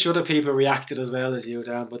 I wish other people reacted as well as you,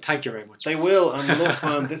 Dan, but thank you very much. They will, and look,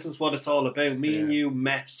 man, this is what it's all about. Me and you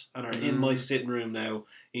met and are in my sitting room now,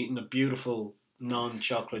 eating a beautiful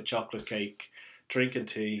non-chocolate chocolate cake, drinking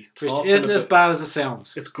tea. Which isn't as bad as it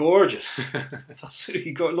sounds. It's gorgeous. It's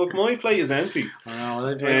absolutely gorgeous. Look, my plate is empty.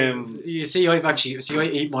 I know. You see, I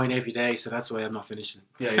eat mine every day, so that's why I'm not finishing.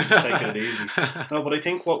 Yeah, you're just taking it easy. No, but I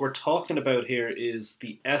think what we're talking about here is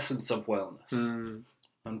the essence of wellness.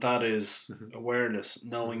 And that is awareness,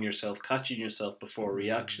 knowing yourself, catching yourself before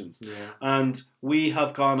reactions. Yeah. And we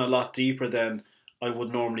have gone a lot deeper than I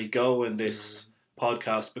would normally go in this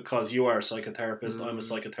podcast because you are a psychotherapist, I'm a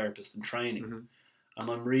psychotherapist in training.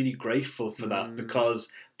 And I'm really grateful for that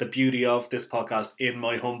because the beauty of this podcast, in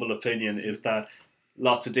my humble opinion, is that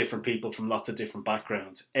lots of different people from lots of different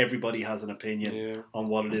backgrounds, everybody has an opinion on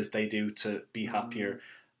what it is they do to be happier.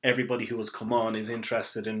 Everybody who has come on is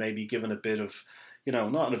interested in maybe giving a bit of,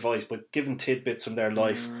 not advice, but giving tidbits from their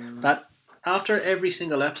life that after every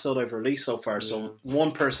single episode I've released so far, so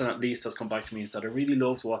one person at least has come back to me and said, I really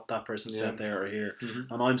loved what that person said there or here.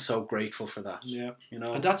 And I'm so grateful for that. Yeah.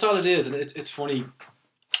 And that's all it is. And it's funny.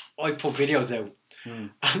 I put videos out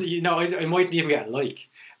and, I mightn't even get a like.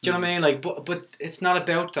 Do you know what I mean? Like, but it's not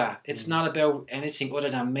about that. It's not about anything other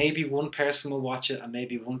than maybe one person will watch it and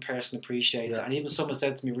maybe one person appreciates it. And even someone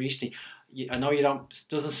said to me recently, I know it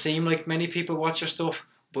doesn't seem like many people watch your stuff,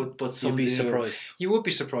 but some you'd be do. Surprised. You would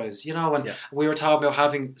be surprised, and we were talking about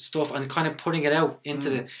having stuff and kind of putting it out into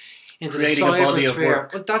the creating a body of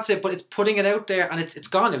work. But that's it. But it's putting it out there, and it's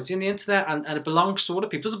gone. It's in the internet, and it belongs to other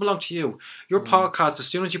people. It doesn't belong to you. Your podcast, as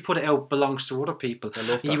soon as you put it out, belongs to other people. I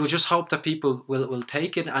love that. You will just hope that people will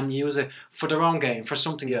take it and use it for their own gain, for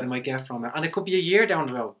something that they might get from it. And it could be a year down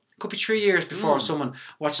the road. It could be 3 years before someone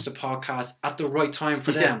watches the podcast at the right time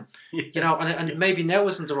for them. And maybe now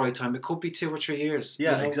isn't the right time. It could be 2 or 3 years.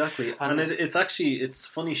 Yeah, exactly. And it's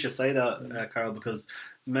funny you should say that, Carl, because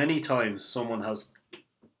many times someone has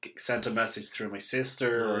sent a message through my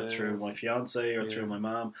sister or through my fiance or through my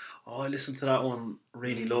mom. Oh, I listened to that one,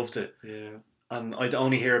 really loved it. Yeah. and I'd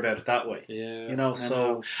only hear about it that way. Yeah, You know, I so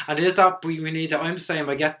know. And it is that we need to, I'm saying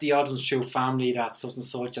I get the odd ones through family that such and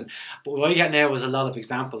such, but what I get now is a lot of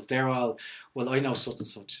examples. They're all, well, I know such and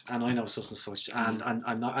such, and I know such and such, and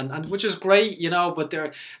I'm not, and which is great, you know, but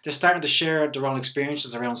they're starting to share their own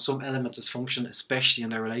experiences around some element of dysfunction, especially in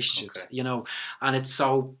their relationships, you know, and it's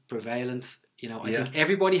so prevalent. You know, I think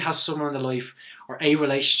everybody has someone in their life or a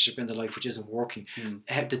relationship in their life which isn't working.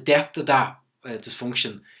 The depth of that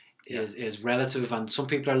dysfunction is relative, and some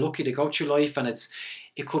people are lucky to go through life, and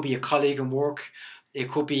it could be a colleague in work, it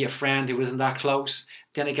could be a friend who isn't that close,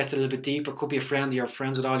 then it gets a little bit deeper. It could be a friend you're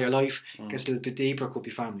friends with all your life, gets a little bit deeper. It could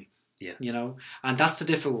be family. Yeah. You know, and that's the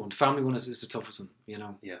difficult one. Family one is the toughest one, you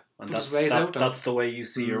know. Yeah. And that's the way you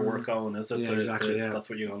see your work going, is it? Yeah, exactly. That's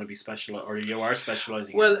what you're going to be or you are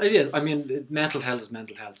specialising in. It is. I mean, mental health is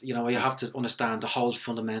mental health. You know, you have to understand the whole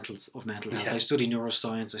fundamentals of mental health. I study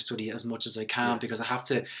neuroscience. I study as much as I can because I have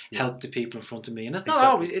to help the people in front of me. And it's not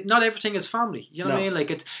always, not everything is family. You know what I mean?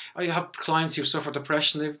 Like, I have clients who suffer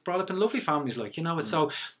depression. They've brought up in lovely families, like, you know. It's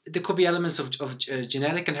so there could be elements of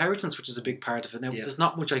genetic inheritance, which is a big part of it. Now, there's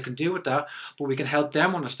not much I can do with that, but we can help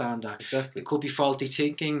them understand that. It could be faulty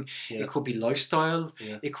thinking, it could be lifestyle,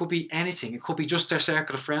 it could be anything. It could be just their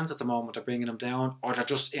circle of friends at the moment are bringing them down, or they're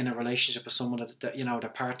just in a relationship with someone that you know, their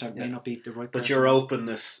partner may not be the right person. But your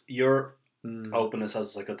openness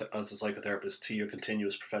as a psychotherapist to your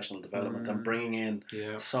continuous professional development and bringing in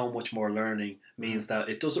so much more learning means that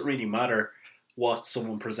it doesn't really matter what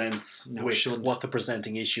someone presents what the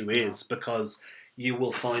presenting issue is, because you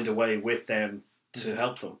will find a way with them to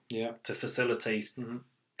help them, to facilitate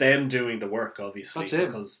them doing the work, obviously. That's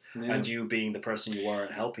because and you being the person you are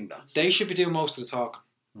and helping that. They should be doing most of the talking,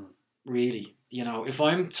 really. You know, if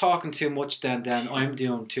I'm talking too much, then I'm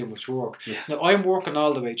doing too much work. Now, I'm working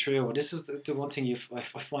all the way through, and this is the one thing I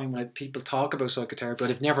find when people talk about psychotherapy, but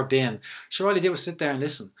they've never been. Sure, all you do is sit there and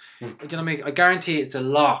listen. Do you know what I mean? I guarantee it's a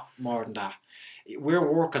lot more than that.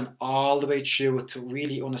 We're working all the way through it to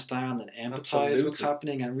really understand and empathise what's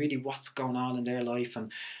happening and really what's going on in their life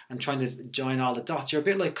and trying to join all the dots. You're a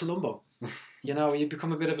bit like Columbo. You know, you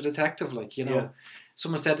become a bit of a detective, like, you know.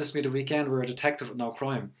 Someone said this to me the weekend, we're a detective with no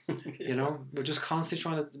crime. You know, we're just constantly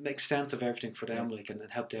trying to make sense of everything for them, like, and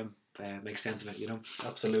help them make sense of it, you know.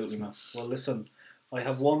 Absolutely, man. Well, listen, I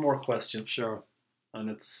have one more question. Sure.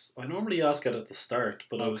 And I normally ask it at the start,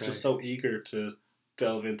 but I was just so eager to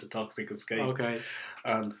delve into Toxic Escape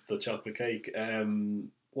and the chocolate cake.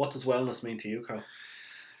 What does wellness mean to you, Carl?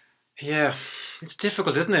 Yeah, it's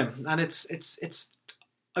difficult, isn't it? And it's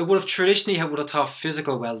I would have traditionally thought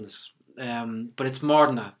physical wellness, but it's more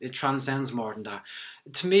than that. It transcends more than that.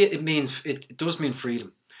 To me, it does mean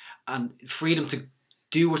freedom, and freedom to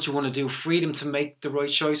do what you want to do, freedom to make the right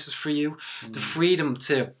choices for you, the freedom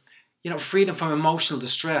to, you know, freedom from emotional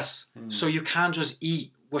distress, so you can't just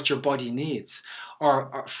eat what your body needs,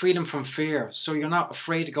 or freedom from fear, so you're not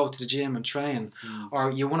afraid to go to the gym and train, or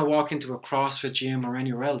you want to walk into a CrossFit gym or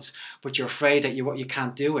anywhere else, but you're afraid that you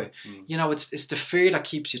can't do it. You know, it's the fear that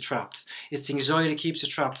keeps you trapped. It's the anxiety that keeps you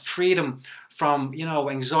trapped. Freedom from, you know,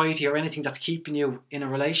 anxiety or anything that's keeping you in a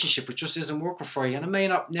relationship which just isn't working for you, and it may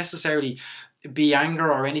not necessarily be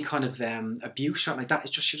anger or any kind of abuse or like that.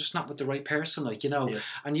 It's just you're just not with the right person, like, you know.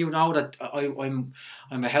 And you know that I'm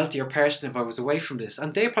a healthier person if I was away from this,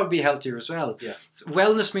 and they'd probably be healthier as well. So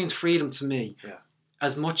wellness means freedom to me,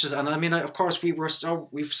 as much as, and I mean, of course, we've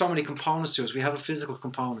so many components to us. We have a physical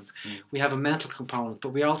component, we have a mental component, but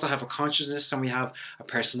we also have a consciousness, and we have a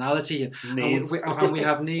personality, and we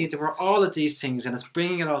have needs, and we're all of these things, and it's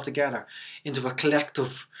bringing it all together into a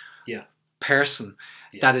collective person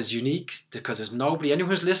that is unique, because there's nobody, anyone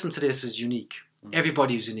who's listened to this is unique.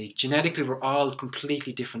 Everybody is unique. Genetically, we're all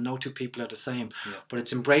completely different. No two people are the same. But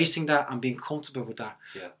it's embracing that and being comfortable with that,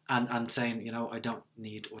 and saying, you know, I don't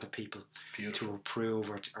need other people to approve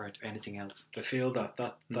or anything else. I feel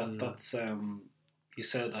that's you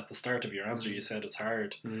said at the start of your answer, you said it's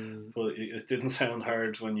hard, but it didn't sound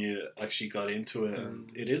hard when you actually got into it,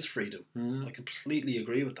 and it is freedom. I completely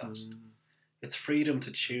agree with that. It's freedom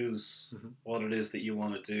to choose what it is that you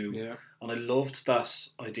want to do. And I loved that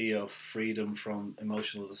idea of freedom from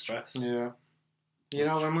emotional distress. You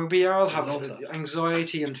know, when we all have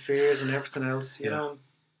anxiety and fears and everything else, you know,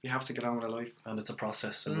 you have to get on with our life. And it's a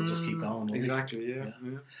process, and we'll just keep going. Exactly, yeah.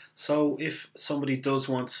 So if somebody does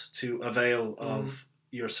want to avail of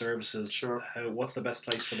your services, Sure. What's the best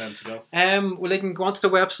place for them to go? Well, they can go onto the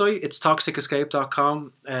website. It's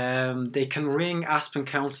toxicescape.com. They can ring Aspen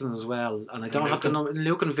Counselling as well, and I don't have the number.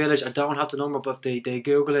 Lucan Village, I don't have the number, but if they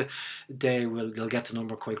Google it, they'll get the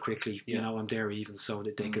number quite quickly. Yeah. You know, I'm there even, so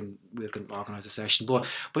that we can organise a session. But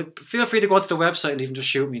feel free to go to the website and even just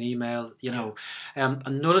shoot me an email. You know,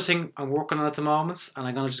 another thing I'm working on at the moment, and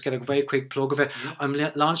I'm gonna just get a very quick plug of it. Yeah. I'm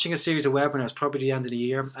launching a series of webinars probably the end of the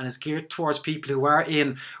year, and it's geared towards people who are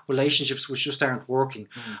in relationships which just aren't working.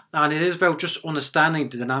 And it is about just understanding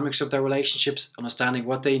the dynamics of their relationships, understanding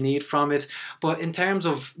what they need from it, but in terms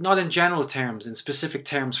of, not in general terms, in specific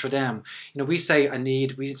terms for them. You know, we say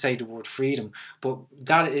the word freedom, but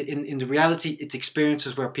that in the reality, it's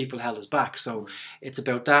experiences where people held us back. So it's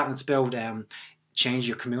about that, and it's about change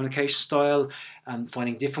your communication style and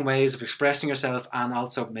finding different ways of expressing yourself, and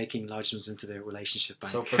also making lodgements into the relationship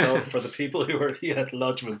bank. So for the people who are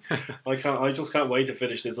lodgements, I just can't wait to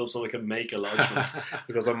finish this up so I can make a lodgement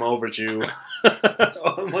because I'm overdue.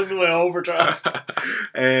 I'm on my overdraft.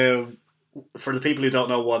 For the people who don't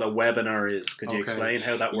know what a webinar is, could you explain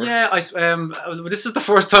how that works? Yeah, this is the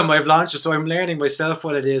first time I've launched it, so I'm learning myself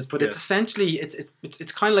what it is. But it's essentially it's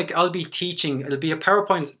kind of like I'll be teaching. It'll be a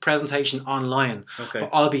PowerPoint presentation online, but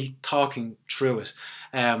I'll be talking through it.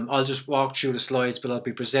 I'll just walk through the slides, but I'll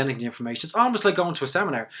be presenting the information. It's almost like going to a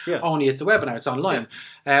seminar, only it's a webinar. It's online.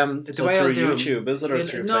 The way I'll do YouTube, is it, or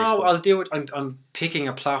through Facebook? No, I'll do it. I'm picking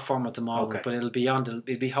a platform at the moment, but it'll be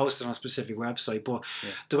hosted on a specific website. But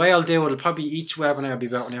the way I'll do it, probably each webinar will be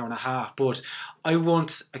about an hour and a half. But I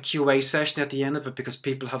want a QA session at the end of it because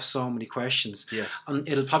people have so many questions. Yes. And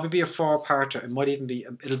it'll probably be a 4-parter.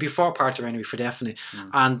 It'll be 4-parter anyway, for definite.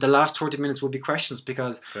 And the last 30 minutes will be questions,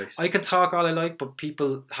 because I can talk all I like, but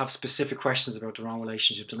people have specific questions about their own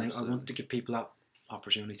relationships, and I want to give people that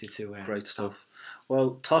opportunity to. Great stuff.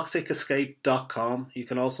 Well, toxicescape.com. You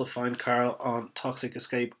can also find Carl on Toxic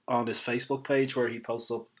Escape on his Facebook page, where he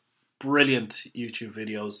posts up brilliant YouTube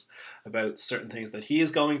videos about certain things that he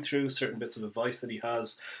is going through, certain bits of advice that he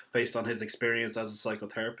has based on his experience as a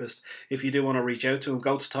psychotherapist. If you do want to reach out to him,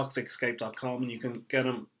 go to toxicescape.com and you can get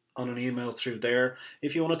him on an email through there.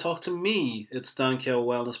 If you want to talk to me, it's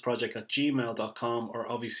dankyo@gmail.com,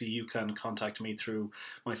 or obviously you can contact me through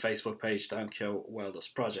my Facebook page, Dankyo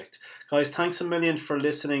Wellness Project. Guys, thanks a million for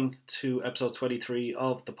listening to episode 23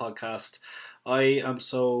 of the podcast. I am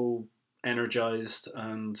so energized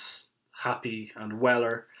and happy and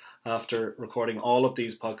weller after recording all of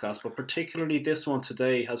these podcasts, but particularly this one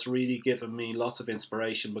today has really given me lots of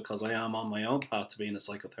inspiration, because I am on my own path to being a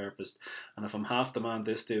psychotherapist, and if I'm half the man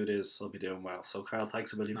this dude is, I'll be doing well. So Carl,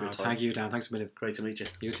 thanks a million for your time. Thank you, Dan. Thanks a million. Great to meet you.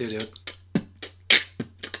 You too, dude.